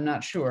 speech then? I'm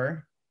not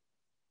sure.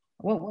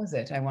 What was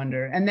it, I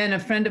wonder? And then a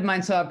friend of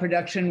mine saw a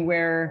production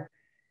where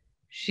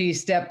he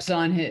steps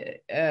on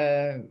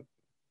the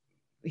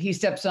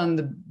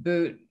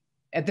boot.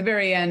 At the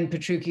very end,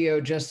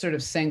 Petruchio just sort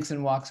of sinks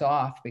and walks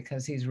off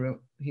because he's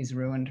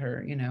ruined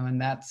her, and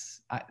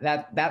that's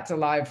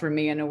alive for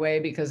me in a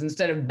way, because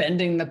instead of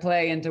bending the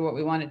play into what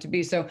we want it to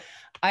be. So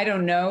I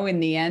don't know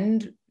in the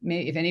end,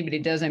 if anybody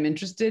does, I'm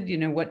interested,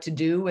 what to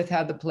do with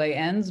how the play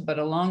ends, but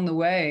along the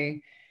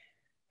way,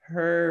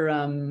 her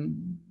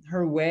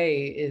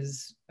way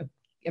is a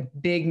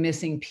big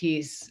missing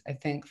piece, I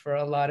think, for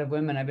a lot of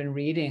women. I've been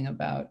reading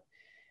about,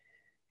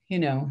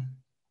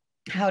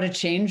 how to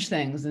change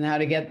things and how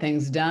to get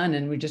things done.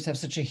 And we just have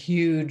such a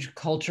huge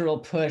cultural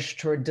push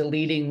toward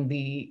deleting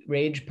the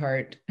rage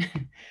part.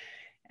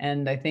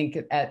 And I think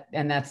that's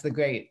at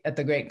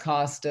the great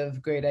cost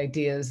of great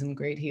ideas and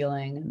great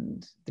healing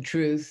and the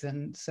truth.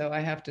 And so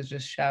I have to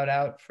just shout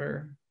out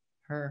for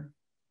her.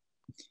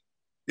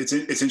 It's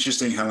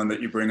interesting, Helen,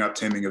 that you bring up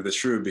Taming of the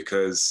Shrew,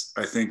 because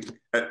I think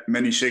at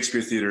many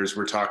Shakespeare theaters,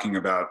 we're talking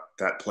about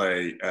that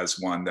play as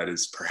one that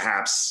is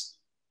perhaps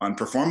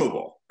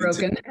unperformable.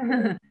 Broken.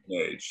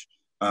 Age.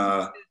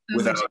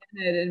 Without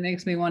it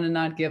makes me want to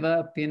not give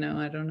up. I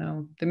don't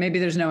know. Maybe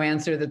there's no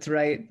answer that's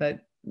right, but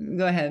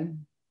go ahead.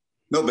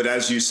 No, but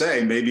as you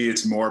say, maybe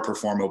it's more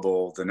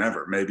performable than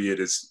ever. Maybe it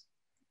is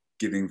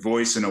giving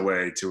voice in a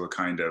way to a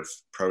kind of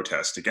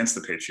protest against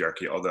the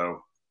patriarchy.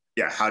 Although,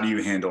 how do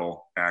you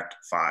handle Act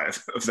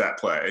 5 of that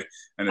play?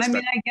 And I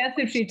mean, I guess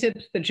if she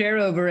tips the chair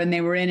over and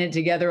they were in it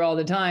together all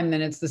the time,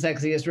 then it's the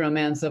sexiest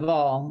romance of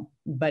all.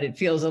 But it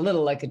feels a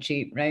little like a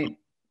cheat, right?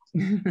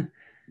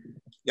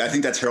 Yeah, I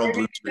think that's Harold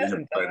Bloom's reading of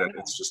the play, that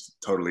it's just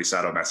totally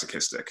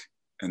sadomasochistic,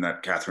 and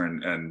that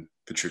Catherine and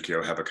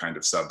Petruchio have a kind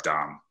of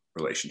sub-dom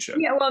relationship.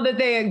 Yeah, well, that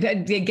they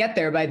get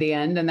there by the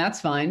end, and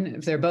that's fine.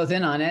 If they're both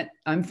in on it,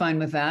 I'm fine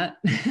with that.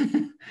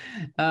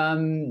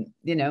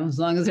 You know, as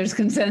long as there's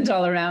consent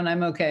all around,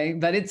 I'm okay.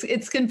 But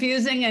it's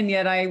confusing, and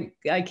yet I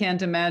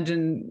can't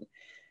imagine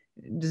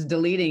just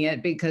deleting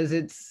it because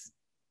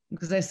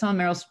I saw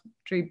Meryl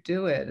Streep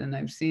do it, and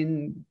I've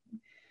seen,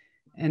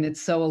 and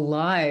it's so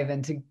alive,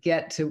 and to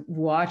get to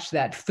watch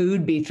that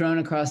food be thrown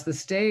across the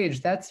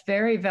stage, that's a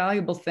very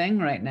valuable thing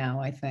right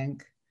now, I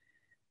think.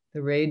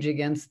 The rage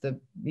against the,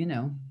 you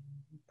know,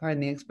 pardon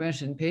the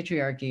expression,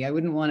 patriarchy. I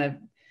wouldn't want to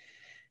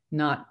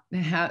not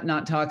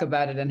talk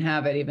about it and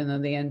have it, even though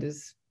the end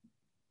is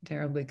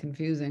terribly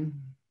confusing.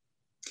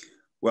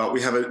 Well,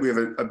 we have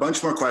a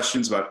bunch more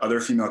questions about other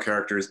female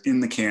characters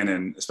in the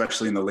canon,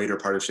 especially in the later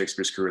part of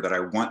Shakespeare's career, that I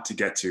want to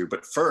get to.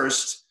 But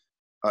first,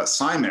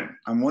 Simon,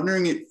 I'm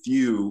wondering if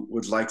you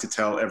would like to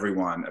tell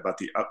everyone about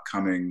the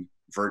upcoming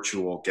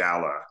virtual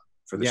gala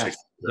for the Shakespeare.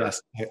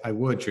 Yes, I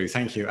would, Drew.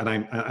 Thank you. And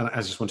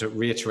I just want to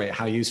reiterate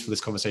how useful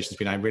this conversation has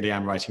been. I really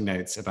am writing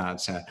notes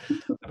about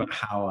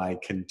how I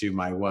can do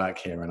my work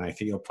here. And I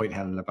think your point,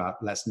 Helen, about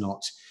let's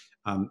not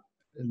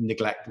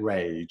neglect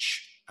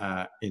rage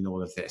in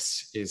all of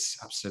this is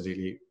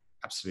absolutely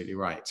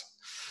right.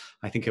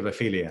 I think of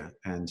Ophelia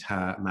and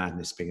her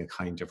madness being a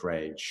kind of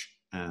rage.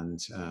 And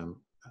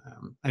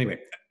anyway,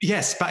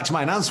 yes, back to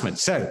my announcement.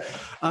 So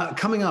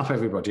coming up,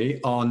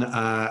 everybody, on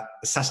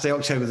Saturday,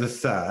 October the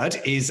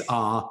 3rd is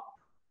our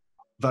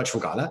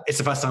virtual gala. It's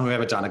the first time we've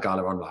ever done a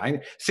gala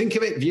online. Think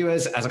of it,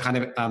 viewers, as a kind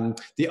of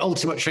the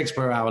ultimate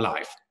Shakespeare Hour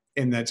Live,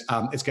 in that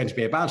it's going to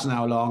be about an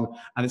hour long,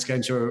 and it's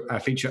going to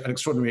feature an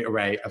extraordinary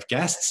array of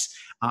guests.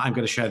 I'm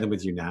going to share them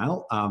with you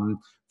now.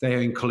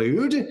 They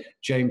include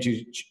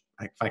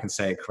if I can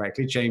say it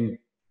correctly,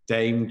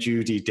 Dame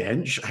Judi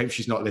Dench, I hope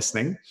she's not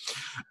listening,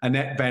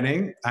 Annette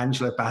Bening,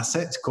 Angela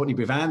Bassett, Courtney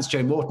Bivans,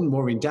 Joe Morton,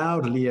 Maureen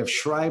Dowd, Liev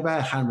Schreiber,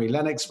 Henry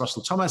Lennox,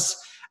 Russell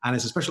Thomas. And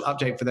as a special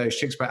update for those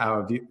Shakespeare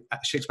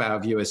Hour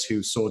viewers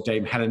who saw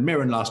Dame Helen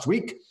Mirren last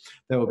week,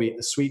 there will be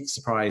a sweet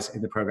surprise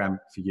in the program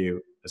for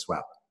you as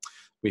well.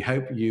 We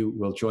hope you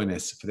will join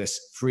us for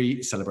this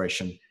free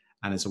celebration,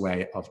 and as a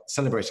way of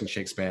celebrating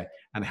Shakespeare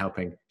and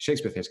helping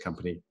Shakespeare Theatre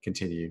Company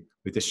continue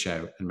with this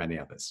show and many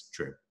others.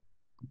 Drew.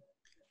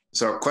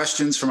 So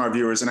questions from our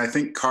viewers, and I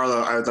think,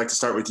 Carla, I would like to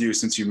start with you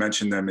since you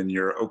mentioned them in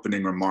your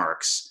opening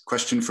remarks.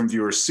 Question from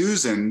viewer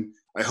Susan: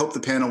 I hope the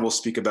panel will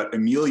speak about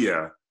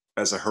Emilia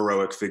as a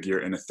heroic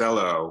figure in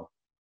Othello.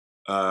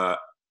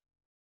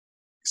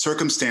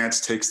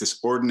 Circumstance takes this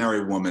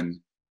ordinary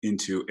woman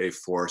into a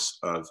force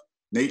of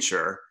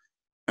nature.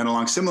 And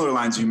along similar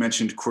lines, you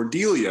mentioned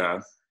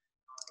Cordelia,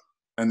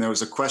 and there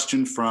was a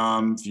question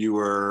from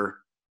viewer,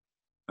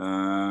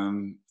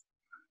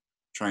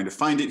 trying to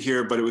find it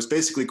here, but it was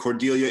basically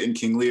Cordelia in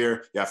King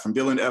Lear. Yeah, from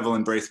Bill and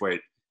Evelyn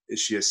Braithwaite. Is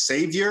she a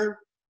savior?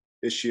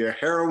 Is she a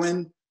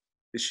heroine?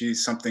 Is she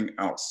something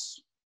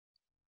else?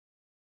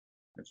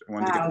 I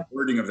wanted to get the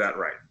wording of that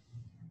right.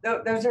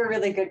 Those are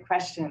really good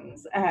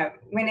questions.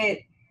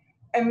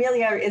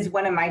 Emilia is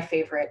one of my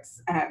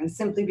favorites,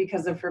 simply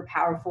because of her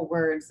powerful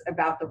words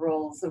about the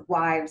roles of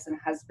wives and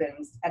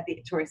husbands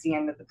towards the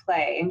end of the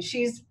play. And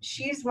she's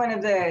one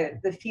of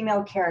the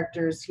female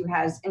characters who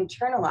has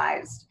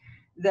internalized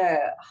the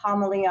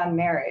homily on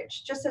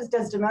marriage, just as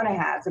Desdemona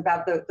has,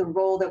 about the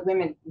role that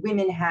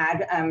women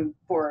had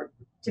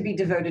to be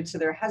devoted to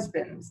their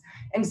husbands.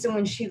 And so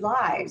when she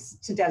lies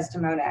to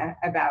Desdemona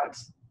about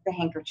the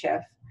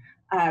handkerchief,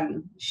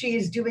 she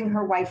is doing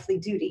her wifely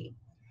duty.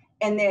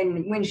 And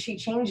then when she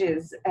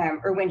changes,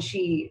 or when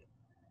she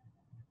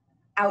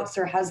outs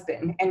her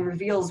husband and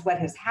reveals what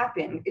has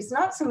happened, it's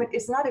not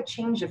a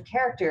change of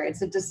character,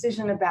 it's a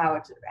decision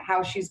about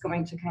how she's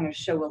going to kind of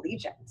show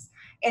allegiance.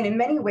 And in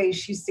many ways,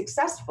 she's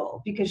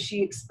successful because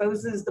she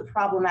exposes the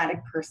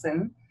problematic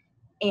person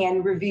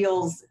and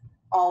reveals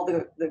all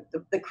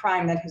the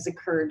crime that has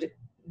occurred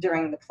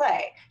during the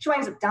play. She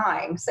winds up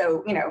dying,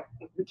 so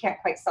we can't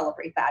quite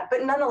celebrate that.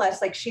 But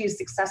nonetheless, like, she is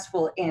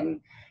successful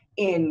in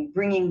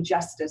bringing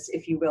justice,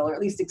 if you will, or at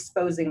least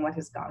exposing what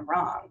has gone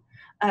wrong.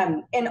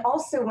 And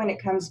also when it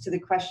comes to the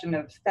question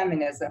of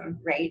feminism,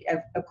 right, of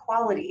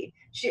equality,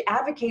 she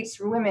advocates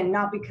for women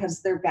not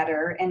because they're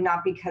better and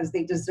not because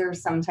they deserve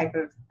some type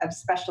of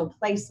special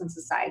place in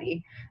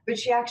society, but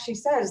she actually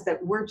says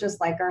that we're just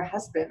like our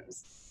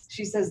husbands.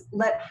 She says,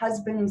 let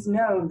husbands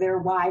know their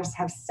wives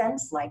have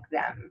sense like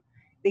them.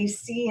 They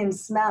see and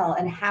smell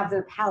and have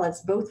their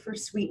palates both for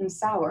sweet and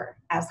sour,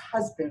 as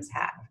husbands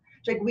have.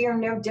 Like, we are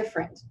no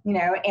different,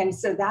 and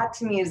so that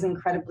to me is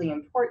incredibly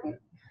important.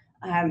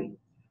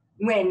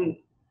 When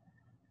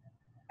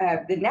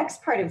the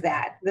next part of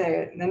that,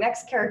 the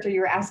next character you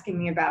were asking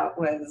me about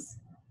was,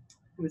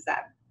 who was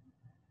that?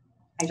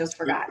 I just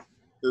forgot.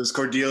 It was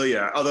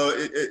Cordelia. Although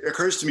it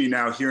occurs to me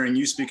now, hearing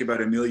you speak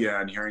about Amelia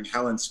and hearing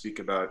Helen speak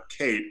about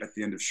Kate at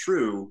the end of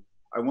Shrew,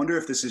 I wonder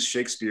if this is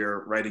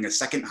Shakespeare writing a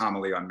second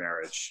homily on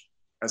marriage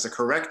as a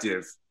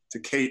corrective to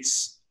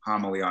Kate's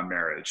homily on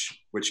marriage,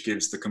 which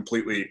gives the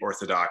completely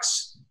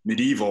orthodox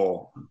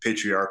medieval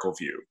patriarchal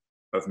view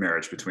of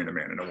marriage between a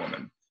man and a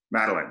woman.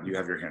 Madeline, you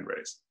have your hand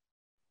raised.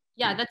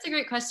 Yeah, that's a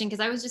great question, because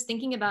I was just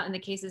thinking about in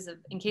cases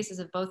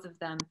of both of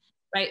them,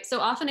 right? So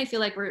often I feel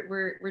like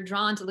we're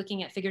drawn to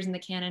looking at figures in the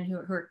canon who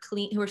are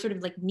clean, who are sort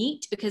of like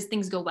neat because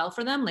things go well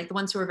for them. Like the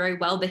ones who are very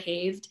well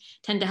behaved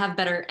tend to have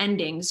better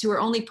endings, who are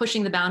only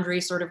pushing the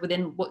boundaries sort of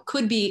within what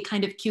could be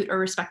kind of cute or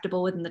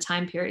respectable within the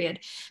time period.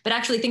 But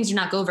actually things do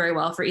not go very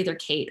well for either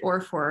Kate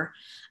or for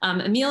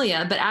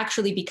Amelia. But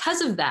actually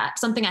because of that,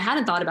 something I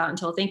hadn't thought about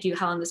until, thank you,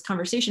 Helen, this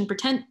conversation,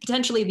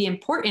 potentially the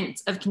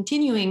importance of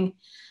continuing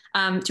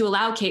to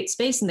allow Kate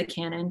space in the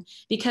canon,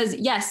 because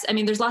yes, I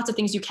mean, there's lots of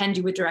things you can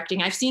do with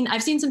directing. I've seen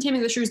some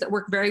Taming of the Shrews that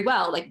work very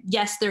well. Like,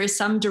 yes, there is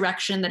some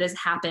direction that has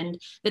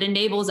happened that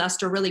enables us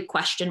to really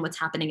question what's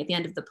happening at the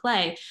end of the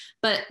play,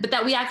 but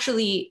that we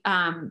actually,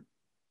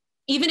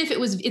 even if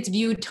it's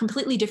viewed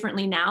completely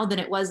differently now than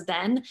it was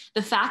then,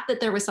 the fact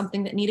that there was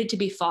something that needed to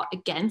be fought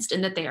against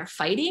and that they are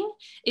fighting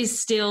is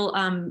still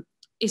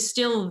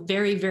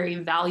very, very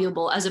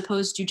valuable, as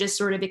opposed to just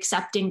sort of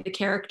accepting the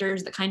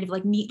characters that kind of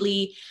like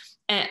neatly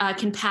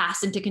can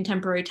pass into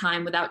contemporary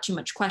time without too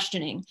much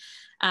questioning.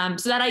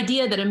 So that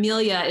idea that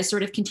Amelia is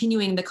sort of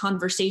continuing the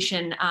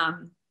conversation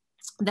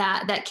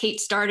that Kate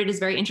started is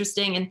very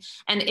interesting,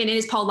 and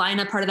is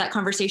Paulina part of that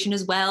conversation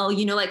as well?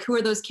 You know, like who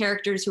are those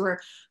characters who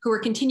are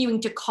continuing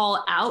to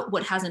call out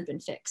what hasn't been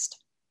fixed?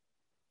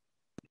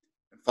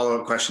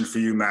 Follow-up question for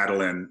you,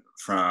 Madeline,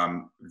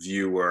 from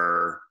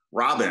viewer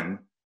Robin.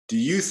 Do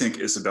you think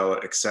Isabella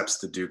accepts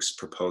the Duke's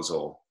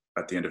proposal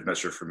at the end of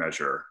Measure for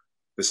Measure?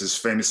 This is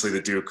famously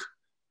the Duke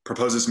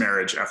proposes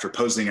marriage after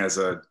posing as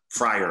a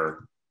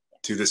friar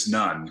to this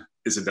nun,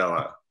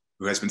 Isabella,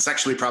 who has been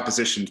sexually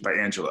propositioned by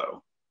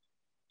Angelo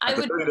at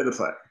the end of the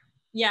play.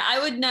 Yeah, I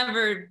would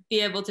never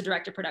be able to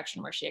direct a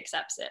production where she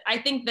accepts it. I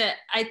think that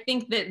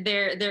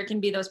there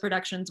can be those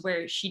productions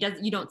where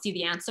you don't see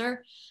the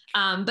answer.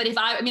 But if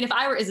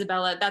I were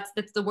Isabella, that's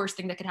the worst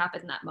thing that could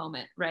happen in that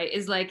moment, right?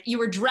 Is like you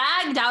were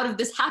dragged out of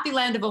this happy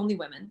land of only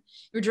women.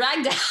 You were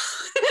dragged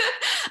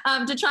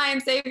out to try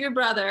and save your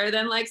brother.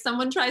 Then like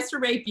someone tries to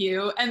rape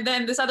you, and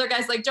then this other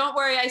guy's like, "Don't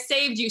worry, I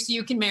saved you, so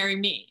you can marry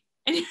me."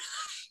 And I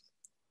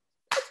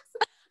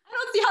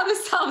don't see how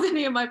this solves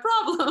any of my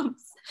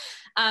problems.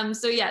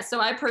 So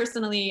I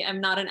personally am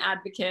not an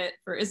advocate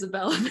for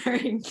Isabella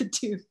marrying the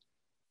Duke,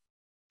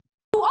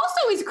 who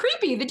also is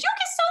creepy. The Duke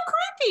is so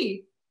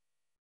creepy.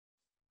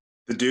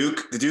 The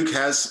Duke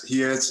has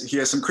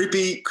some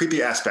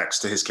creepy aspects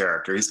to his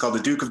character. He's called the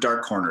Duke of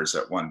Dark Corners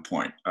at one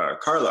point.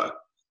 Carla.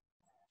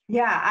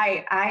 Yeah,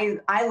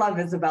 I love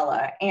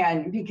Isabella,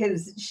 and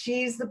because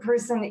she's the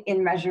person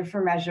in Measure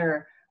for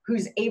Measure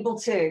who's able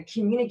to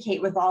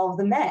communicate with all of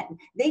the men.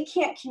 They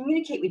can't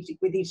communicate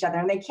with each other,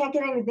 and they can't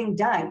get anything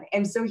done.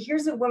 And so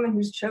here's a woman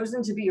who's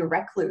chosen to be a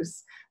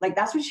recluse. Like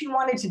that's what she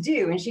wanted to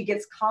do. And she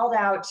gets called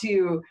out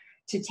to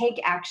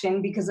take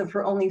action because of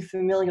her only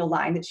familial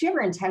line that she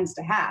ever intends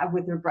to have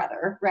with her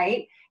brother,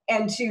 right?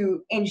 And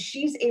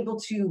she's able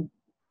to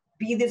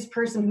be this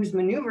person who's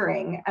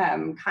maneuvering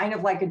kind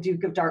of like a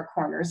Duke of Dark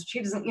Corners. She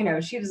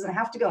doesn't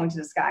have to go into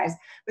disguise,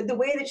 but the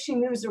way that she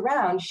moves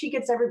around, she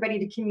gets everybody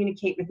to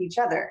communicate with each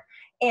other.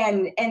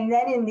 And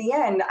then in the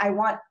end, I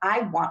want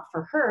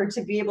for her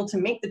to be able to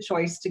make the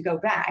choice to go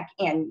back.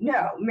 And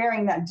no,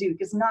 marrying that Duke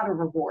is not a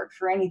reward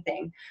for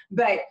anything.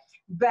 But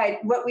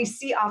what we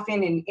see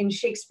often in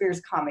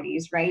Shakespeare's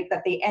comedies, right,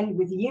 that they end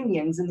with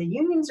unions, and the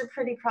unions are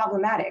pretty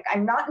problematic.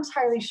 I'm not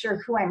entirely sure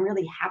who I'm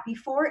really happy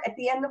for at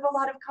the end of a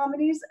lot of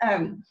comedies.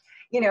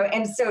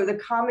 And so the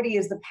comedy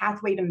is the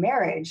pathway to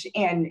marriage.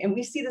 And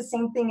we see the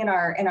same thing in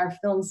our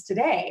films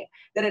today,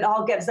 that it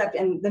all gets up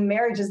and the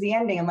marriage is the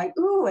ending. I'm like,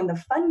 ooh, and the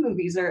fun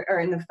movies or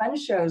in the fun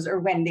shows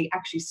are when they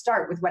actually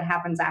start with what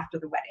happens after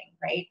the wedding,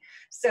 right?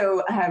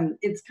 So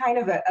it's kind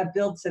of a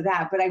build to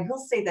that. But I will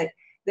say that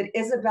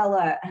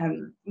Isabella,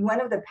 one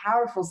of the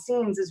powerful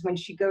scenes is when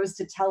she goes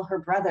to tell her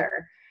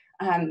brother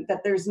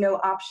that there's no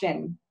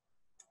option.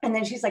 And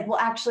then she's like, well,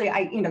 actually,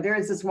 there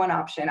is this one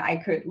option. I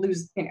could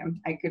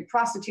I could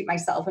prostitute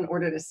myself in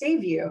order to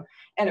save you.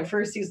 And at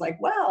first he's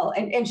like, well,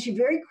 and she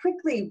very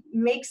quickly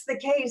makes the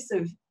case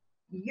of,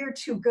 you're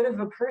too good of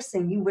a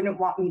person. You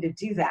wouldn't want me to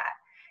do that.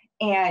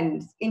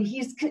 And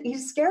he's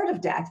scared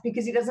of death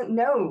because he doesn't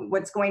know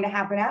what's going to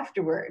happen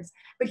afterwards.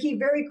 But he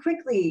very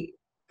quickly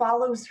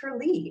follows her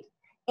lead.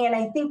 And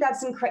I think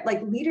that's incredible.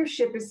 Like,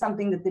 leadership is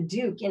something that the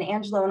Duke and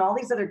Angelo and all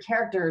these other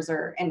characters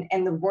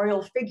and the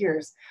royal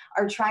figures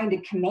are trying to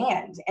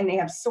command. And they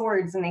have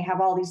swords and they have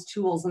all these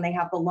tools and they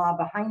have the law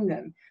behind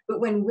them. But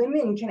when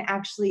women can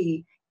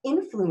actually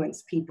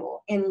influence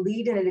people and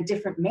lead in a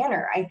different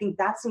manner, I think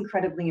that's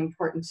incredibly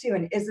important too.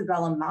 And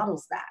Isabella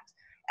models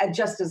that,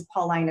 just as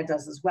Paulina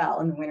does as well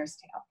in The Winter's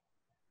Tale.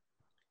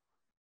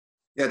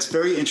 Yeah, it's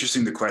very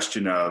interesting, the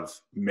question of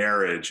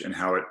marriage and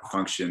how it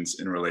functions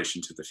in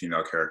relation to the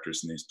female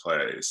characters in these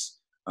plays.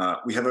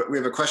 We have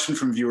a question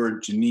from viewer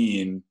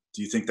Janine.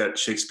 Do you think that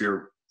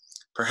Shakespeare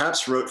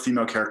perhaps wrote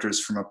female characters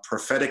from a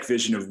prophetic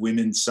vision of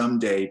women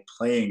someday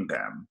playing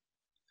them?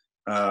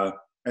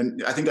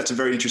 And I think that's a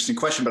very interesting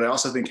question, but I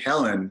also think,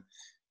 Helen,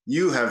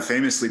 you have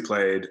famously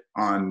played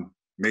on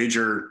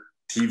major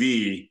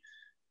TV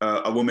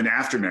a woman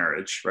after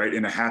marriage, right,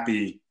 in a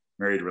happy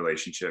married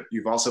relationship.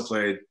 You've also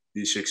played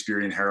these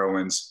Shakespearean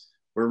heroines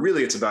where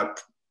really it's about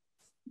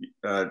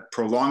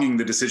prolonging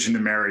the decision to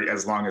marry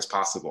as long as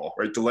possible,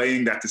 right,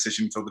 delaying that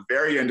decision until the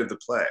very end of the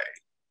play,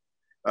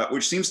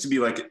 which seems to be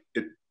like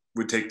it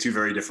would take two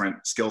very different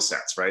skill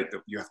sets, right?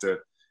 That you have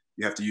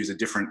to use a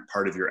different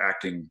part of your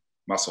acting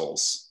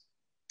muscles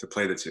to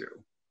play the two.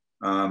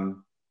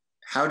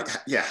 How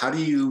do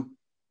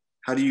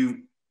you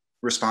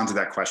respond to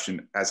that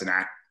question as an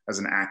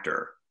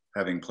actor,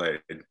 having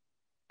played?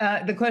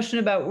 The question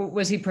about,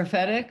 was he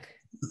prophetic?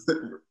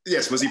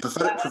 Yes, was he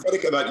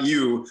prophetic about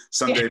you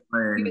someday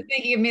playing? He was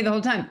thinking of me the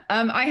whole time.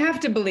 I have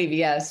to believe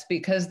yes,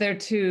 because they're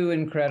too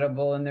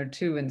incredible and they're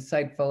too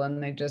insightful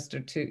and they just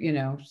are too, you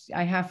know,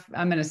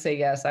 I'm going to say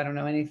yes. I don't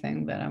know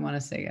anything, but I want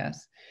to say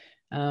yes.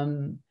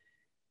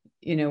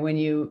 You know, when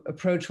you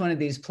approach one of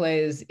these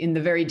plays in the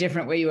very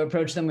different way you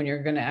approach them when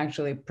you're going to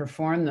actually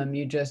perform them,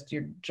 your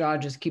jaw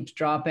just keeps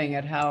dropping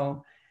at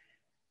how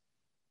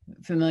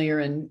familiar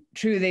and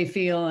true they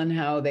feel and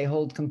how they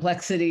hold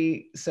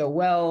complexity so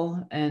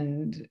well.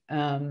 And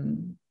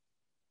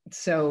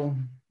so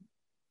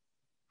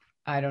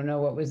I don't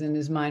know what was in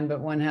his mind, but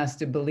one has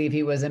to believe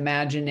he was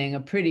imagining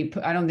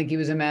I don't think he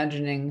was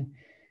imagining,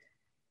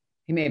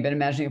 he may have been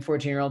imagining a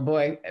 14-year-old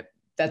boy.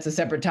 That's a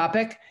separate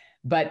topic.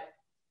 But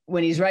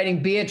when he's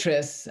writing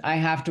Beatrice, I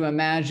have to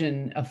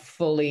imagine a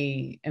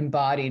fully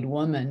embodied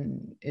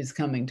woman is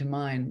coming to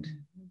mind,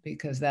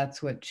 because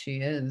that's what she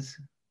is.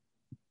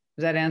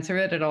 Does that answer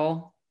it at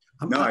all?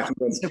 No, I think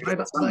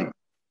that's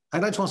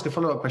I'd like to ask a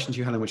follow-up question to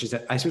you, Helen, which is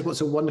that I suppose what's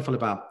so wonderful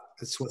about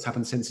what's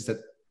happened since is that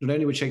not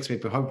only would Shakespeare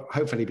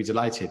hopefully be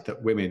delighted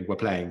that women were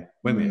playing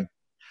women,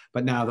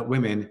 but now that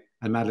women,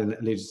 and Madeline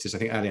alluded to this, I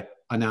think earlier,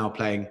 are now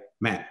playing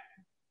men.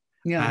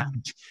 Yeah.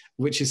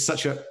 Which is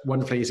such a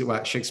wonderfully, as it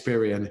were,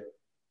 Shakespearean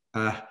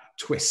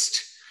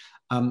twist.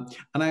 And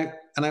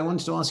I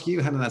wanted to ask you,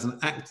 Helen, as an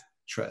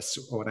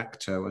actress, or an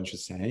actor, one should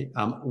say,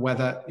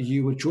 whether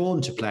you were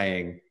drawn to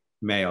playing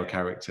male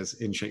characters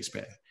in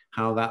Shakespeare,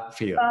 how that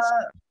feels.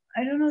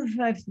 I don't know if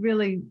I've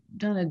really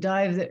done a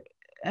dive there.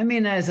 I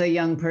mean, as a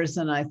young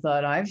person, I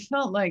thought I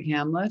felt like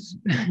Hamlet.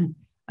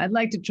 I'd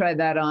like to try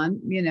that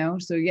on, you know,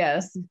 so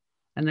yes.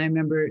 And I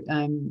remember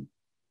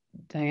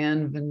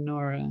Diane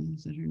Venora,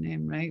 is that her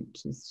name, right?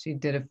 She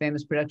did a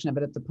famous production of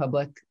it at the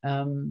Public.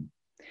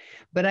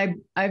 But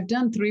I've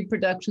done 3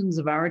 productions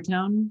of Our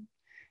Town.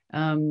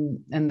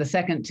 And the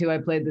second 2, I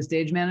played the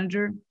stage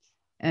manager.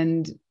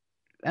 And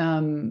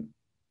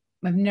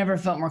I've never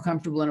felt more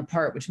comfortable in a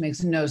part, which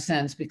makes no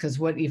sense, because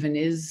what even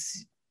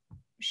is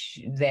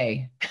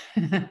they?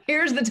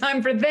 Here's the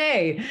time for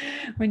they.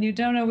 When you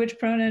don't know which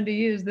pronoun to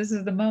use, this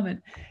is the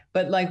moment.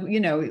 But like,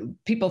 you know,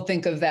 people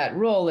think of that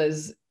role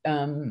as,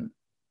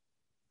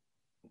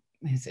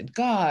 he said,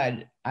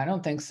 God, I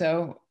don't think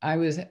so.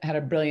 Had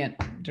a brilliant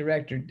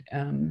director,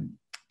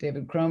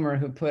 David Cromer,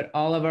 who put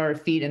all of our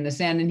feet in the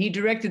sand, and he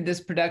directed this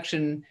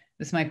production.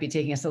 This might be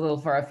taking us a little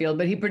far afield,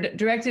 but he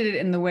directed it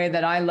in the way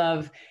that I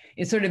love.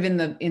 It's sort of in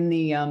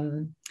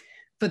the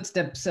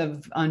footsteps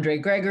of Andre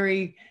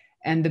Gregory,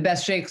 and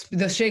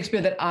the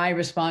Shakespeare that I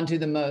respond to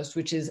the most,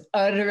 which is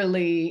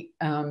utterly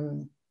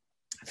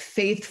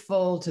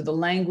faithful to the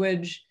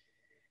language.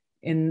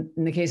 In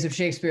the case of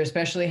Shakespeare,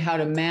 especially how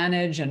to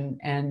manage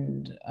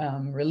and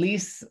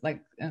release,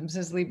 like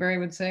Cicely Berry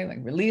would say, like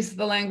release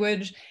the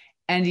language.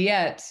 And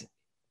yet,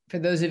 for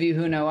those of you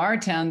who know Our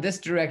Town, this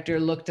director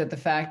looked at the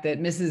fact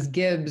that Mrs.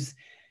 Gibbs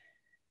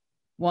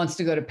wants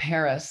to go to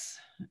Paris,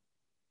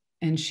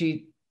 and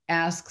she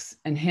asks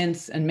and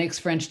hints and makes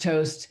French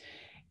toast.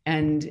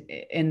 And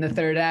in the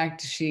 3rd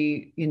act,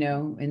 she, you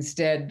know,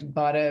 instead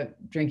bought a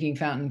drinking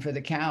fountain for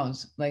the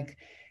cows. Like,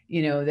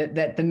 you know,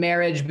 that the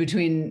marriage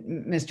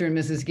between Mr. and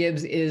Mrs.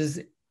 Gibbs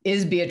is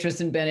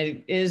Beatrice and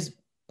Benedict, is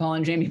Paul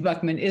and Jamie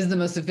Buckman, is the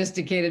most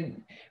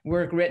sophisticated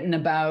work written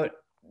about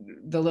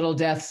the little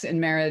deaths in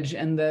marriage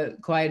and the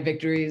quiet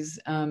victories.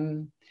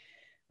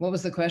 What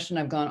was the question?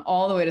 I've gone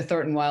all the way to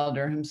Thornton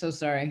Wilder. I'm so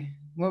sorry.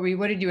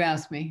 What did you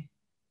ask me?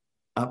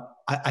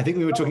 I think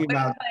we were talking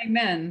about playing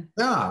men.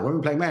 Yeah,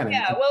 women playing men.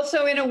 Yeah, well,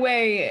 so in a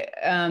way,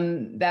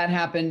 that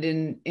happened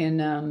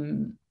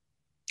in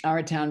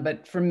Our Town,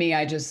 but for me,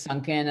 I just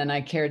sunk in, and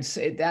I cared.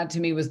 That to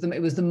me it was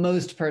the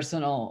most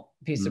personal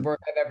piece of work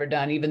I've ever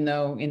done. Even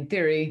though in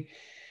theory,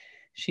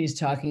 she's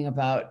talking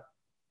about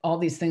all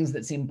these things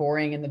that seem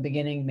boring in the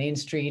beginning, Main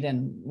Street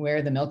and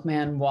where the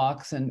milkman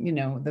walks, and you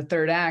know, the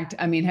 3rd act.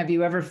 I mean, have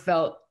you ever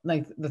felt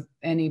like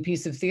any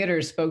piece of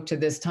theater spoke to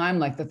this time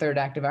like the 3rd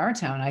act of Our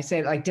Town? I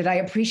say, like, did I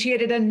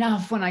appreciate it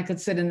enough when I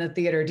could sit in the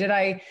theater? Did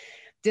I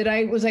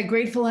was I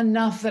grateful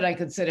enough that I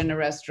could sit in a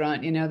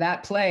restaurant? You know,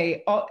 that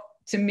play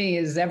to me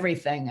is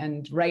everything.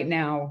 And right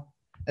now,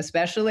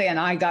 especially, and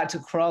I got to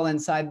crawl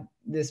inside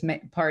this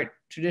part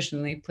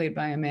traditionally played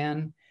by a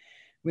man,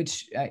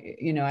 which,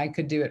 you know, I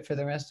could do it for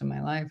the rest of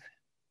my life.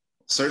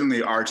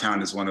 Certainly Our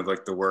Town is one of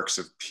like the works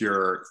of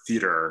pure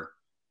theater.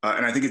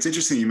 And I think it's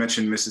interesting you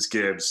mentioned Mrs.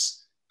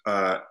 Gibbs,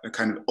 a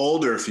kind of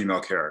older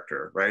female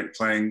character, right?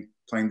 Playing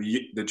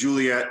the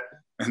Juliet,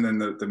 and then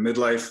the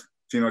midlife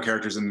female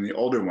characters and the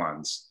older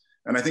ones.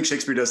 And I think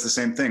Shakespeare does the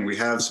same thing. We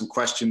have some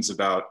questions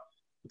about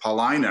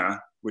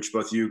Paulina, which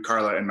both you,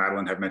 Carla, and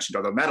Madeline have mentioned.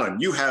 Although Madeline,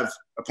 you have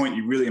a point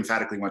you really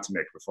emphatically want to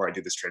make before I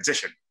do this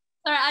transition.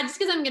 Sorry, just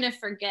because I'm going to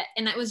forget.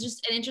 And that was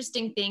just an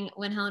interesting thing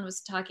when Helen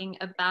was talking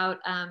about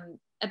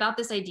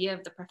this idea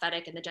of the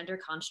prophetic and the gender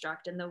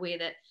construct and the way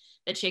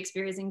that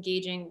Shakespeare is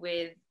engaging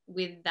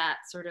with that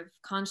sort of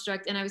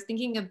construct. And I was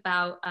thinking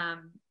about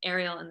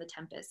Ariel and the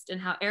Tempest, and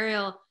how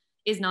Ariel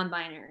is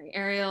non-binary.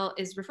 Ariel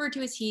is referred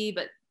to as he,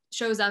 but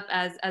shows up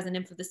as a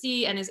nymph of the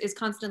sea, and is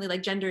constantly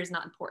like, gender is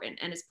not important,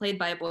 and is played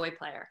by a boy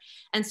player.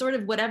 And sort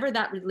of whatever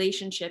that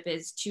relationship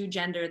is to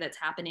gender that's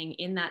happening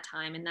in that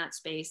time, in that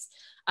space,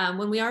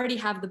 when we already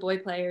have the boy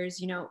players,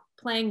 you know,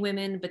 playing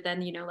women, but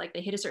then, you know, like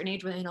they hit a certain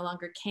age where they no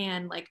longer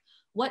can, like,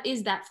 what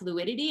is that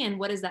fluidity, and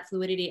what is that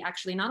fluidity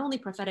actually not only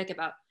prophetic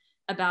about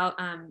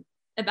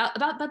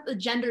the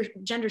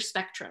gender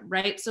spectrum,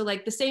 right? So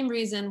like the same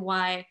reason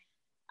why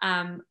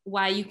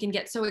you can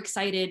get so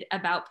excited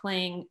about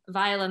playing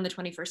Viola in the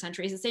 21st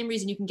century is the same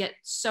reason you can get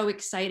so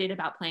excited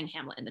about playing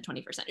Hamlet in the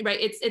 21st century, right?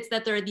 It's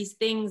that there are these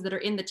things that are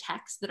in the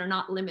text that are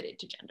not limited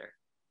to gender.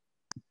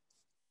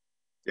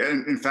 Yeah,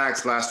 in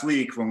fact, last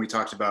week when we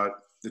talked about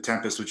The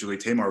Tempest with Julie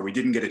Taymor, we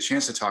didn't get a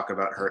chance to talk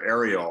about her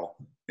Ariel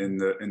in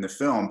the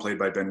film, played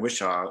by Ben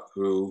Whishaw,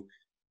 who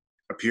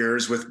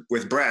appears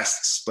with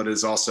breasts, but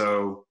is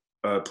also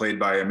played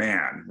by a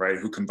man, right?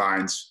 Who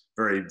combines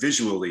very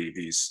visually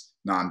these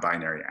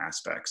non-binary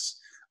aspects.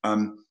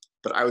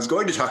 But I was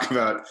going to talk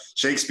about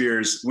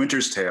Shakespeare's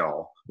Winter's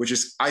Tale, which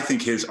is, I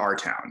think, his Our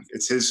Town.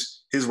 It's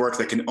his work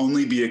that can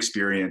only be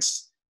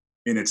experienced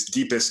in its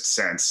deepest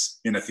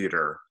sense in a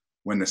theater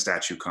when the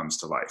statue comes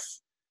to life.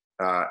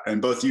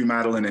 And both you,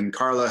 Madeline, and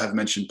Carla have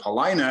mentioned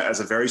Paulina as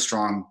a very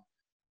strong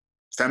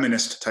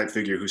feminist type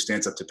figure who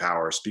stands up to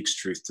power, speaks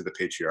truth to the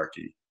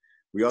patriarchy.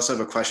 We also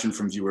have a question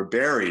from viewer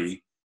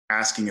Barry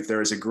asking if there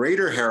is a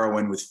greater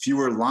heroine with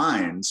fewer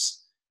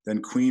lines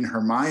than Queen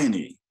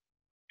Hermione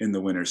in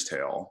The Winter's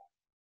Tale,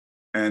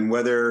 and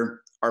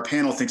whether our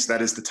panel thinks that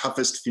is the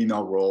toughest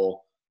female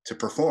role to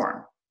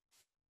perform.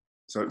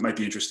 So it might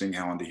be interesting,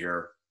 Helen, to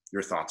hear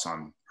your thoughts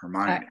on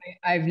Hermione.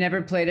 I've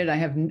never played it. I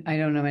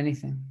don't know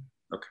anything.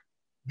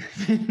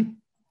 Okay.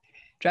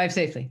 Drive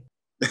safely.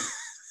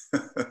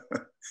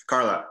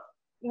 Carla.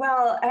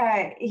 Well,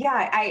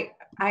 yeah,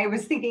 I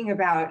was thinking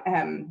about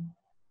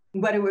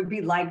what it would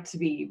be like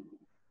to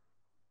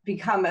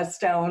become a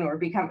stone or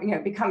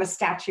become a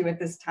statue at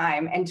this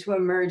time, and to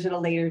emerge at a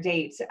later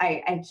date.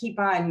 I keep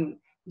on,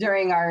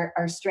 during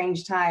our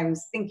strange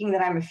times, thinking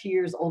that I'm a few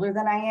years older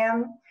than I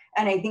am.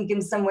 And I think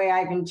in some way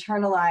I've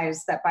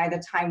internalized that by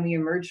the time we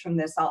emerge from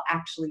this, I'll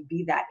actually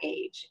be that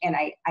age. And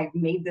I've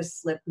made this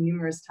slip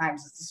numerous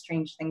times. It's a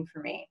strange thing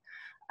for me.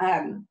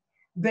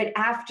 But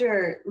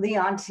after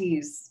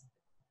Leontes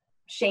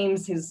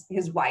shames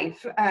his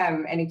wife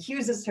and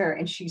accuses her,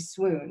 and she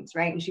swoons,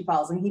 right? And she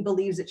falls, and he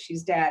believes that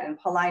she's dead. And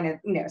Paulina,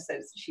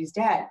 says she's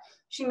dead.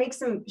 She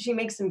makes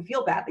him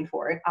feel badly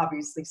for it,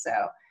 obviously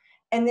so.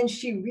 And then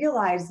she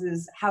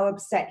realizes how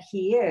upset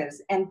he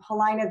is. And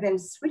Paulina then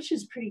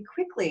switches pretty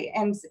quickly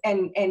and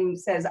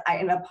says,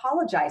 and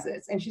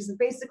apologizes. And she says,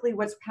 basically,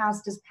 what's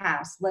past is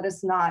past. Let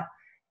us not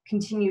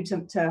continue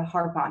to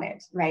harp on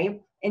it,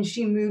 right? And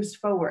she moves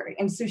forward.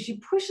 And so she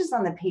pushes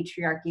on the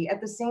patriarchy at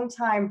the same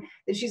time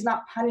that she's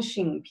not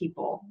punishing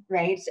people,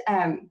 right?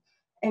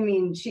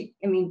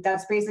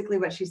 That's basically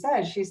what she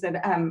says. She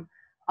said,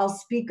 I'll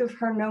speak of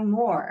her no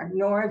more,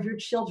 nor of your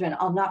children.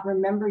 I'll not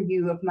remember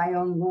you of my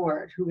own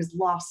Lord, who was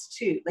lost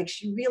too. Like,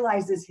 she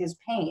realizes his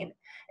pain.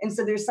 And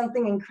so there's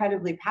something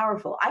incredibly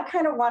powerful. I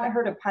kind of wanted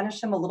her to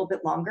punish him a little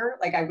bit longer.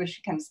 Like, I wish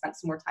she kind of spent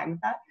some more time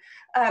with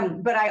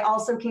that. But I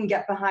also can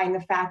get behind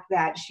the fact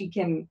that you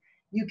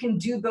can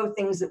do both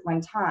things at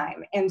one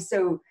time. And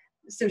so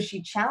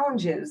she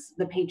challenges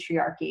the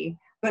patriarchy,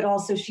 but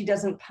also she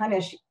doesn't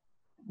punish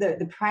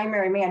the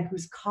primary man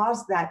who's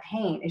caused that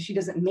pain, and she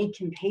doesn't make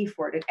him pay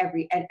for it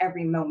at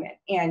every moment.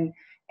 And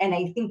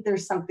I think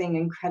there's something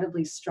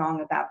incredibly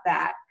strong about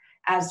that.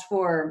 As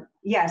for,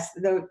 yes,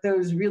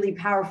 those really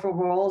powerful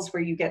roles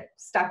where you get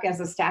stuck as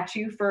a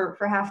statue for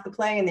half the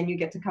play and then you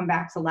get to come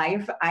back to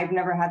life, I've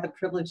never had the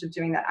privilege of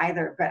doing that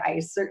either, but I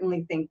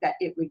certainly think that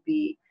it would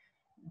be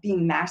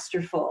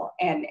masterful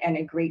and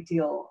a great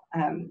deal,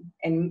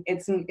 and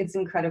it's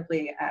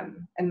incredibly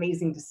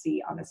amazing to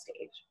see on the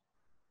stage.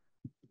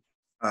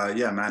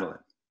 Yeah,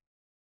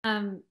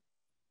 Madeline.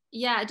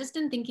 Yeah, just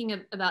in thinking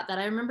about that,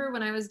 I remember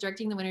when I was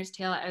directing The Winter's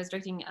Tale, I was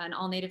directing an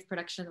all-native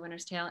production of The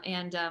Winter's Tale,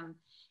 and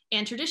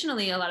And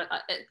traditionally, a lot of,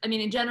 I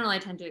mean, in general, I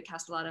tend to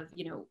cast a lot of,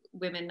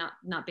 women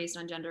not based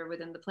on gender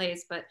within the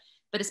plays, but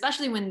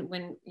especially when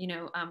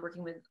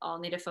working with all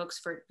Native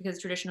folks because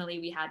traditionally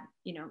we had,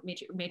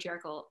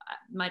 matriarchal,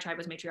 my tribe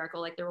was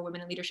matriarchal, like there were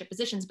women in leadership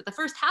positions, but the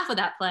first half of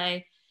that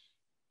play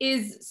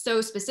is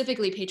so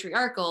specifically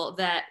patriarchal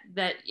that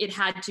it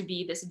had to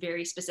be this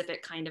very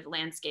specific kind of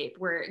landscape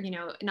where,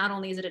 not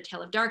only is it a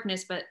tale of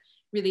darkness, but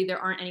really there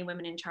aren't any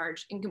women in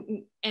charge.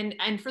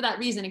 And for that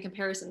reason, in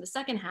comparison, the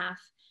second half,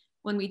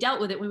 when we dealt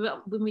with it,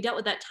 when we dealt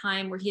with that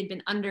time where he had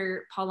been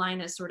under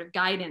Paulina's sort of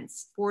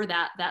guidance for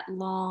that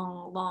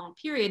long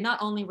period, not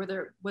only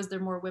was there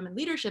more women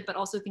leadership, but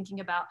also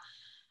thinking about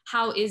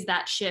how is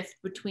that shift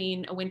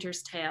between a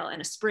winter's tale and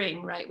a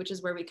spring, right? Which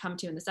is where we come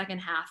to in the second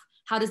half.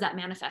 How does that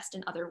manifest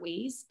in other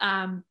ways?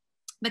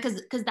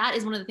 Because that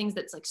is one of the things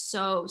that's like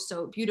so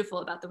beautiful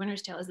about the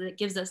winter's tale, is that it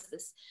gives us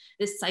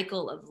this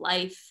cycle of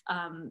life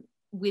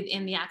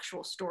within the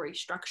actual story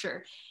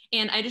structure.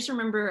 And I just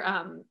remember,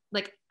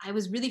 I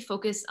was really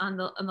focused on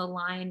the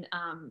line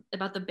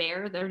about the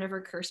bear. They're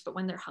never cursed, but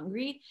when they're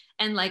hungry.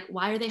 And like,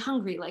 why are they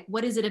hungry? Like,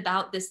 what is it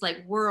about this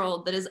like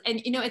world that is,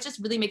 and it's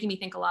just really making me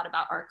think a lot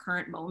about our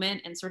current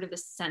moment and sort of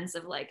this sense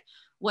of like,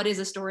 what is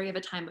a story of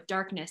a time of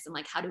darkness, and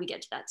like, how do we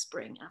get to that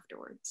spring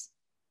afterwards?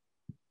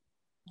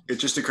 It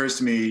just occurs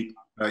to me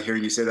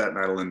hearing you say that,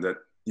 Madeline, that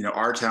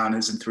our town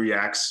is in 3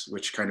 acts,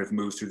 which kind of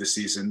move through the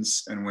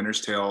seasons, and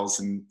Winter's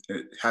Tales, and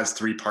it has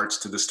 3 parts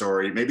to the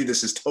story. Maybe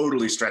this is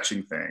totally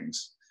stretching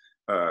things.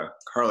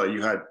 Carla,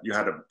 you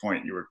had a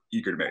point you were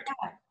eager to make.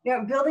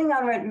 Yeah. Building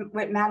on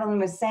what Madeline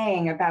was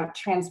saying about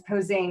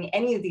transposing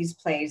any of these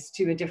plays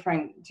to a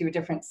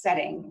different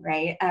setting,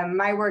 right?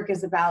 My work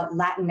is about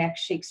Latinx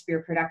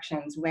Shakespeare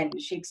productions, when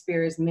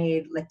Shakespeare is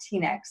made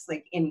Latinx,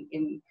 like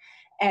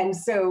and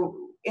so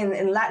in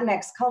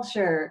Latinx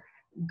culture,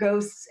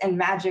 ghosts and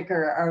magic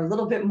are a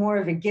little bit more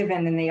of a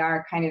given than they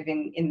are kind of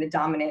in the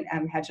dominant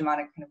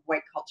hegemonic kind of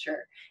white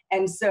culture.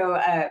 And so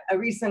a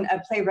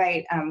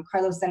playwright,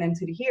 Carlos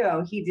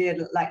Sanenturihiro, he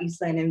did La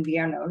Isla en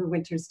Invierno, The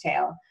Winter's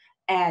Tale,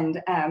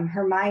 and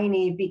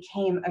Hermione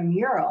became a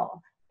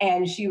mural,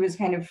 and she was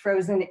kind of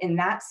frozen in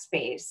that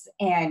space.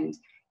 And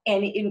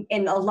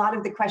in a lot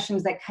of the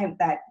questions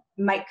that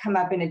might come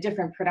up in a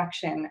different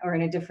production or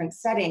in a different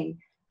setting,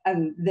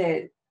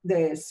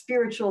 the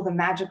spiritual, the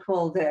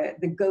magical,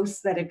 the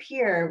ghosts that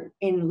appear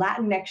in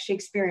Latinx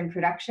Shakespearean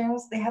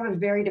productions, they have a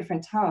very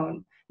different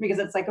tone, because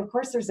it's like, of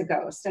course there's a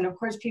ghost, and of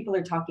course people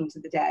are talking to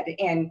the dead,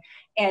 and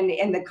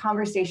the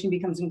conversation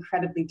becomes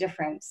incredibly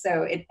different.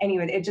 So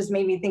it just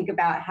made me think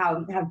about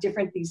how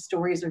different these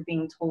stories are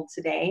being told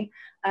today,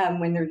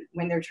 when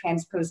they're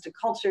transposed to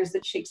cultures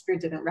that Shakespeare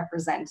didn't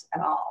represent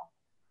at all.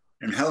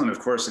 And Helen, of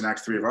course, in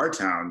Act 3 of our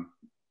town,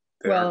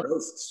 there are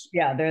ghosts.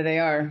 Yeah, there they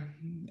are.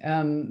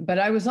 But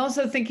I was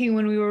also thinking,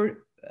 when we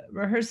were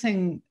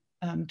rehearsing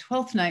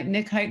Twelfth Night,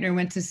 Nick Heitner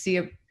went to see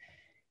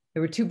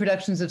there were 2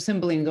 productions of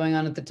Cymbeline going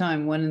on at the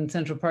time, one in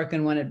Central Park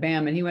and one at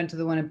BAM. And he went to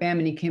the one at BAM,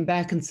 and he came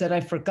back and said, I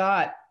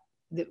forgot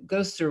that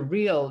ghosts are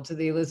real to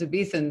the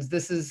Elizabethans.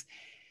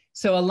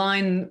 So a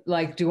line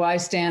like, do I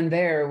stand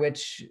there?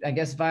 Which I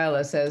guess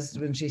Viola says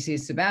when she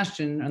sees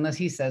Sebastian, unless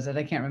he says it,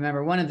 I can't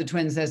remember. One of the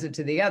twins says it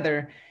to the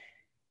other.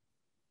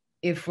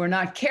 If we're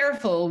not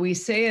careful, we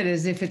say it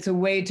as if it's a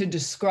way to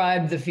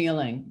describe the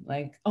feeling.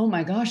 Like, oh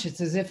my gosh,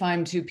 it's as if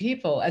I'm 2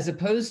 people, as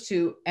opposed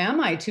to,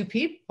 am I 2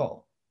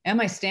 people?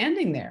 Am I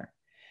standing there?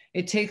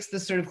 It takes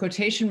the sort of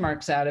quotation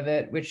marks out of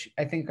it, which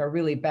I think are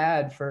really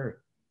bad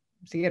for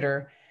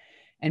theater,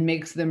 and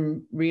makes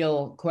them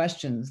real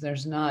questions.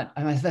 There's not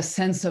the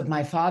sense of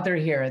my father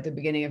here at the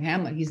beginning of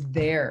Hamlet. He's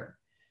there.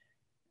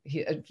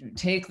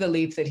 Take the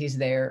leap that he's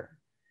there.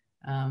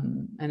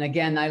 And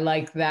again, I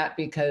like that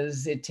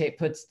because it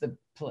puts the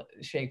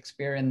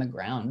Shakespeare in the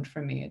ground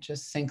for me. It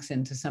just sinks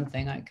into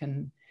something I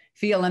can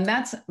feel. And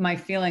that's my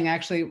feeling,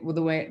 actually, with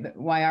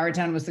why Our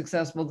Town was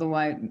successful,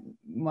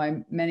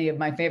 why many of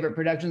my favorite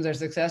productions are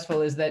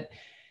successful, is that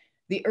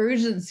the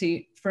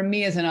urgency for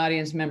me as an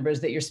audience member is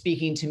that you're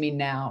speaking to me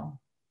now.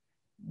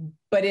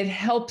 But it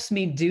helps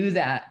me do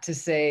that, to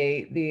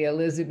say the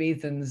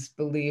Elizabethans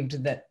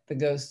believed that the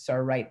ghosts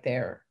are right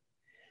there.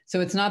 So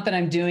it's not that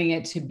I'm doing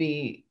it to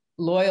be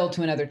loyal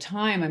to another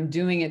time. I'm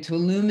doing it to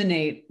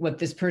illuminate what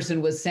this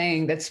person was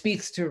saying that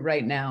speaks to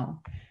right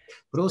now.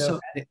 But also,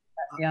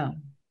 yeah.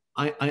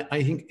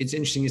 I think it's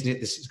interesting, isn't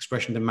it, this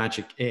expression, the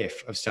magic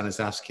if of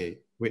Stanislavski,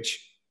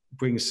 which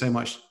brings so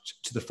much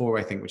to the fore,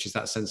 I think, which is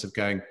that sense of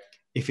going,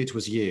 if it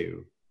was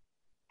you,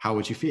 how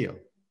would you feel?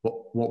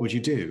 What would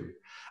you do?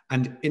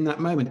 And in that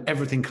moment,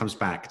 everything comes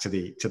back to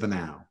the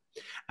now.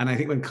 And I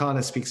think when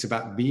Carla speaks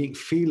about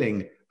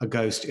feeling a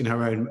ghost in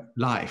her own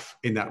life,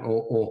 in that,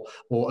 or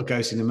a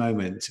ghost in a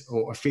moment,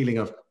 or a feeling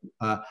of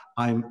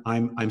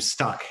I'm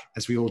stuck,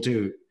 as we all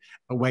do,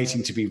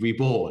 waiting to be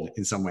reborn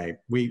in some way.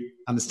 We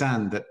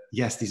understand that,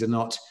 yes, these are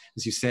not,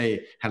 as you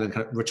say, Helen,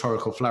 kind of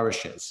rhetorical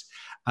flourishes.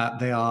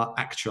 They are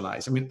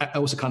actualized. I mean, I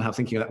also can't help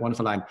thinking of that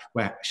wonderful line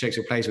where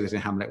Shakespeare plays with it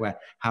in Hamlet, where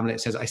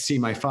Hamlet says, I see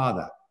my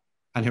father.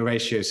 And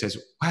Horatio says,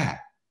 where?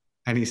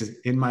 And he says,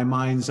 in my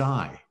mind's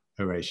eye,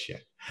 Horatio.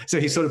 So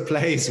he sort of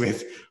plays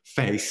with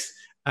faith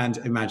and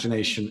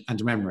imagination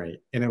and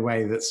memory in a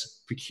way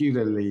that's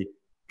peculiarly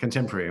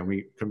contemporary and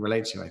we can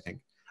relate to, I think.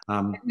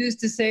 Who's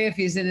to say if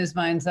he's in his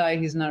mind's eye,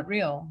 he's not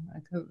real?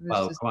 Like,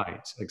 well,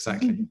 quite,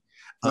 exactly.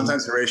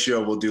 Sometimes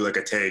Horatio will do like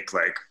a take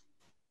like,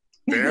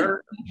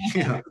 there?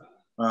 Yeah.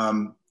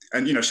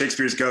 And, you know,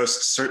 Shakespeare's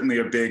ghosts, certainly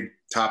a big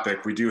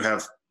topic. We do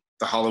have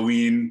the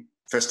Halloween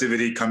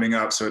festivity coming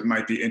up, so it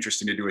might be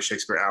interesting to do a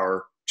Shakespeare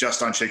hour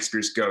just on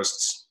Shakespeare's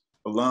ghosts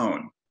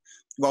alone.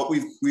 Well,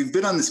 we've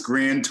been on this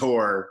grand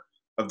tour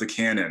of the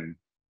canon,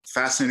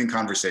 fascinating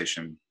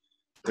conversation.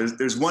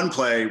 There's one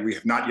play we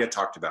have not yet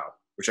talked about,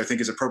 which I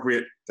think is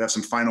appropriate to have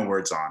some final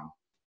words on,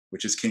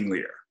 which is King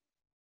Lear.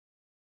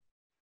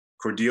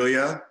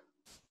 Cordelia,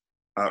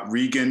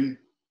 Regan,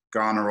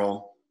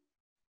 Goneril,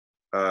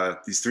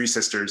 these three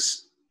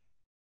sisters,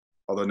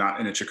 although not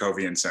in a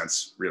Chekhovian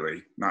sense,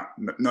 really,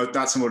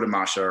 not similar to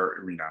Masha or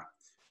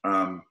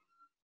Irina.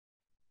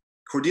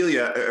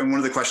 Cordelia, and one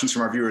of the questions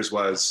from our viewers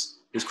was,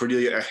 is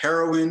Cordelia a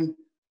heroine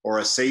or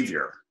a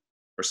savior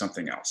or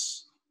something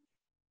else?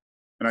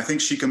 And I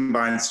think she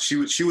combines,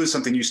 she was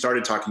something you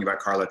started talking about,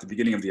 Carla, at the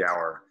beginning of the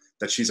hour,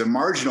 that she's a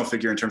marginal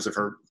figure in terms of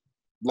her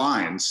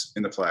lines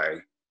in the play.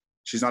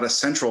 She's not a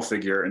central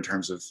figure in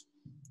terms of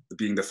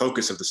being the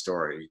focus of the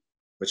story,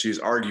 but she's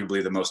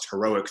arguably the most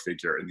heroic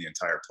figure in the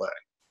entire play.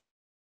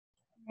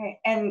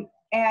 Right.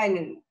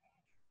 And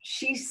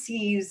she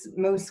sees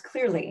most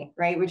clearly,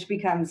 right, which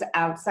becomes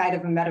outside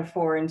of a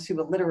metaphor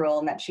into a literal,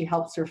 and that she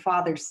helps her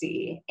father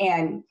see.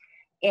 And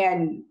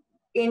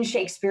in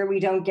Shakespeare, we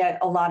don't get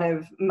a lot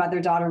of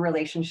mother-daughter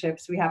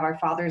relationships. We have our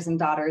fathers and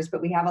daughters,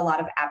 but we have a lot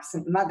of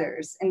absent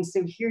mothers. And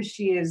so here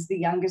she is, the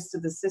youngest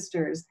of the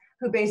sisters,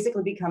 who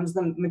basically becomes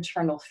the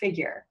maternal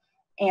figure,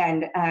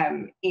 and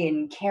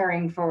in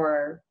caring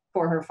for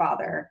her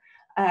father.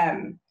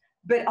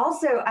 But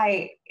also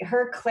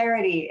her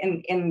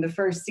clarity in the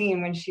first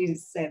scene when she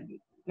said,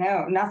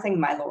 "No, nothing,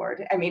 my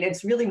lord." I mean,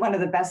 it's really one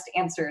of the best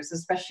answers,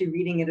 especially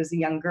reading it as a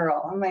young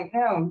girl. I'm like,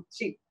 no,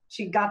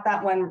 she got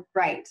that one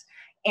right.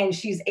 And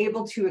she's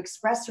able to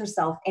express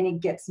herself, and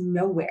it gets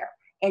nowhere.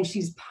 And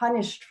she's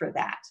punished for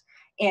that.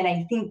 And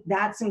I think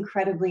that's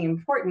incredibly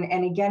important.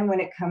 And again, when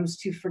it comes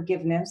to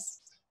forgiveness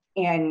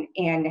and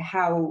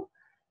how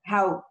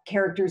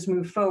characters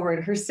move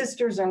forward, her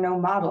sisters are no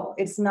model.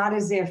 It's not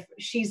as if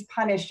she's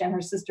punished and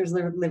her sisters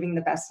living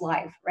the best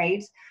life,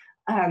 right?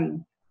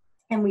 And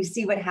we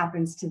see what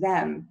happens to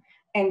them.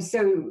 And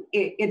so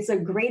it's a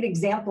great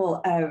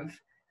example of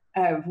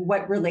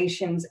what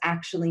relations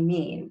actually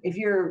mean. If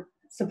you're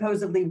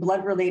supposedly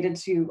blood related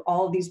to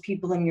all of these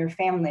people in your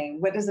family,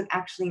 what does it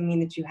actually mean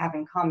that you have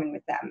in common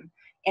with them?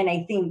 And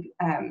I think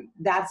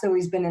that's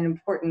always been an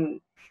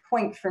important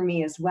point for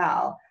me as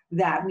well,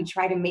 that we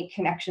try to make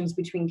connections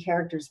between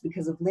characters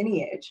because of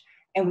lineage.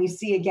 And we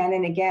see again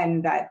and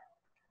again that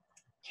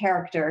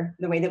character,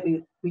 the way that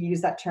we use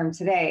that term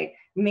today,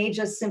 may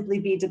just simply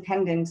be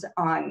dependent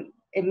on,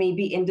 it may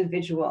be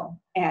individual,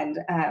 and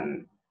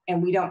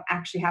we don't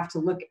actually have to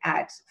look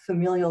at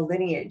familial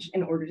lineage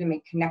in order to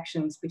make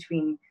connections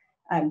between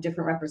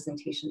different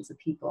representations of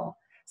people.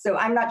 So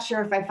I'm not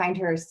sure if I find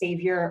her a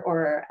savior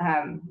or,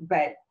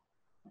 but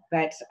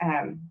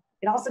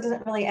it also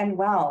doesn't really end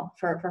well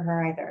for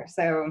her either.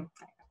 So.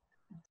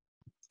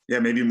 Yeah,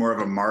 maybe more of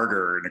a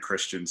martyr in a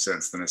Christian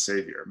sense than a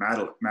savior.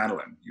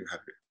 Madeline, you have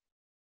it.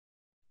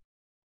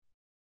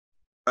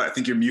 I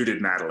think you're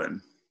muted,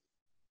 Madeline.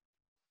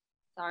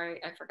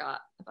 Sorry, I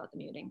forgot about the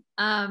muting.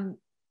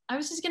 I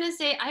was just gonna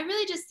say, I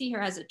really just see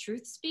her as a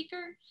truth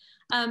speaker.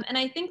 And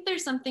I think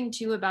there's something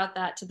too about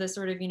that, to the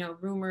sort of,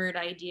 rumored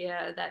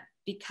idea that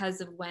because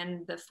of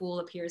when the fool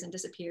appears and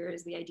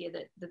disappears, the idea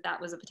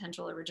that was a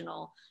potential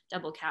original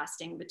double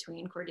casting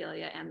between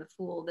Cordelia and the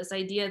fool. This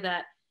idea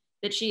that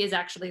she is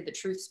actually the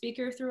truth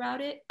speaker throughout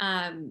it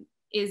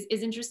is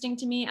interesting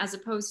to me, as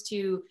opposed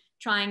to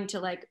trying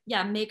to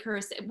make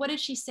her, what did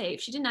she save?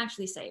 She didn't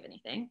actually save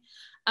anything.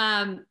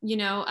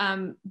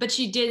 But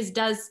she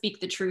does speak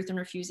the truth and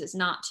refuses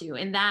not to.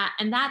 And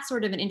that's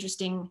sort of an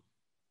interesting,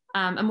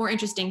 a more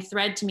interesting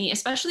thread to me,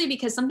 especially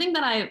because something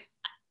that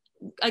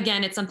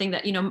it's something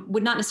that,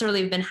 would not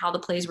necessarily have been how the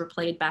plays were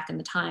played back in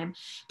the time,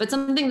 but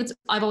something that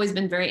I've always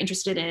been very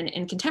interested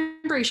in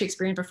contemporary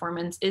Shakespearean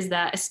performance is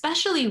that,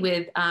 especially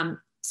with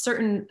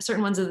certain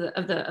ones of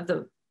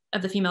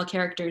the female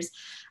characters,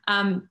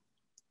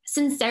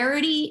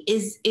 sincerity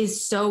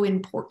is so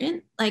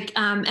important. And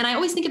I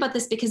always think about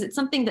this because it's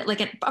something that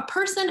a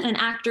person and an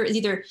actor is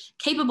either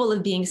capable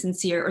of being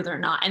sincere or they're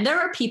not. And there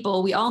are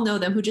people, we all know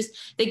them, who just,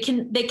 they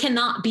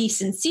cannot be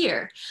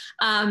sincere.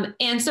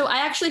 And so I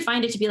actually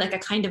find it to be like a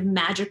kind of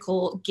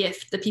magical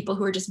gift, the people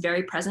who are just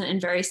very present and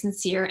very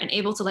sincere and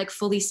able to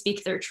fully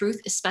speak their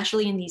truth,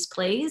 especially in these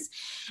plays.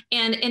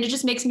 And it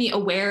just makes me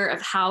aware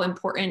of how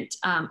important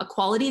a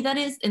quality that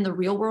is in the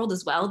real world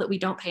as well, that we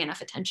don't pay enough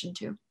attention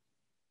to.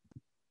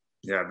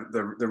 Yeah,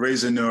 the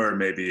raisonneur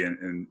maybe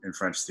in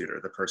French theater,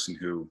 the person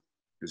who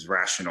is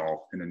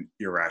rational in an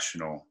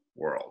irrational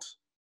world.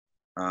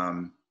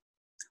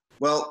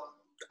 Well,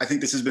 I think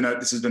this has been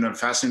a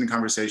fascinating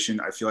conversation.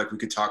 I feel like we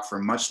could talk for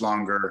much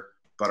longer,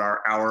 but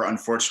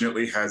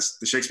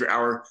the Shakespeare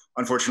Hour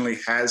unfortunately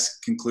has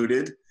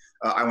concluded.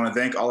 I want to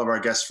thank all of our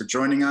guests for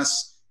joining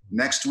us.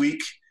 Next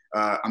week,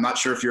 I'm not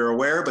sure if you're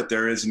aware, but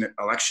there is an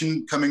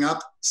election coming up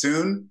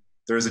soon.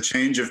 There is a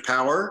change of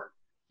power.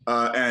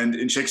 And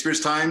in Shakespeare's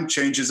time,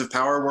 changes of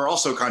power were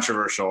also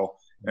controversial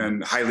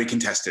and highly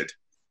contested.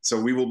 So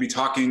we will be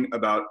talking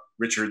about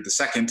Richard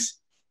II.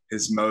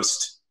 His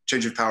most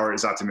change of power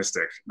is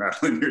optimistic.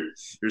 Madeline,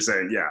 you're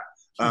saying, yeah.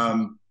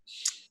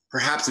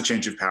 Perhaps a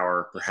change of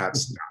power,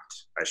 perhaps not,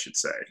 I should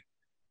say.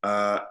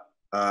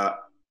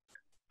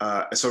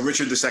 So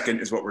Richard II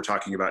is what we're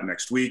talking about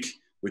next week,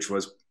 which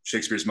was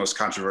Shakespeare's most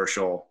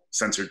controversial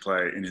censored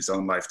play in his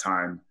own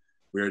lifetime.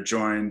 We are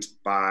joined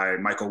by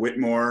Michael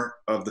Whitmore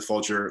of the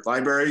Folger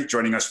Library,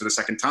 joining us for the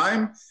second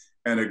time,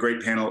 and a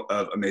great panel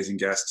of amazing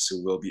guests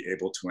who we'll be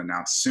able to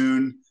announce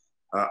soon.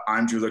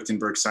 I'm Drew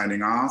Lichtenberg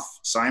signing off.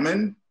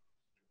 Simon?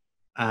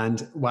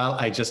 And well,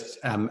 I just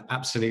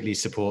absolutely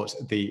support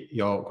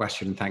your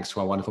question. Thanks to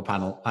our wonderful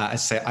panel. As I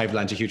say, I've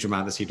learned a huge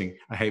amount this evening.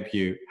 I hope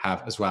you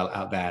have as well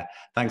out there.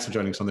 Thanks for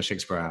joining us on the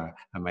Shakespeare Hour.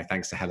 And my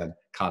thanks to Helen,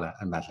 Carla,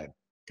 and Madeline.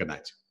 Good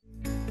night.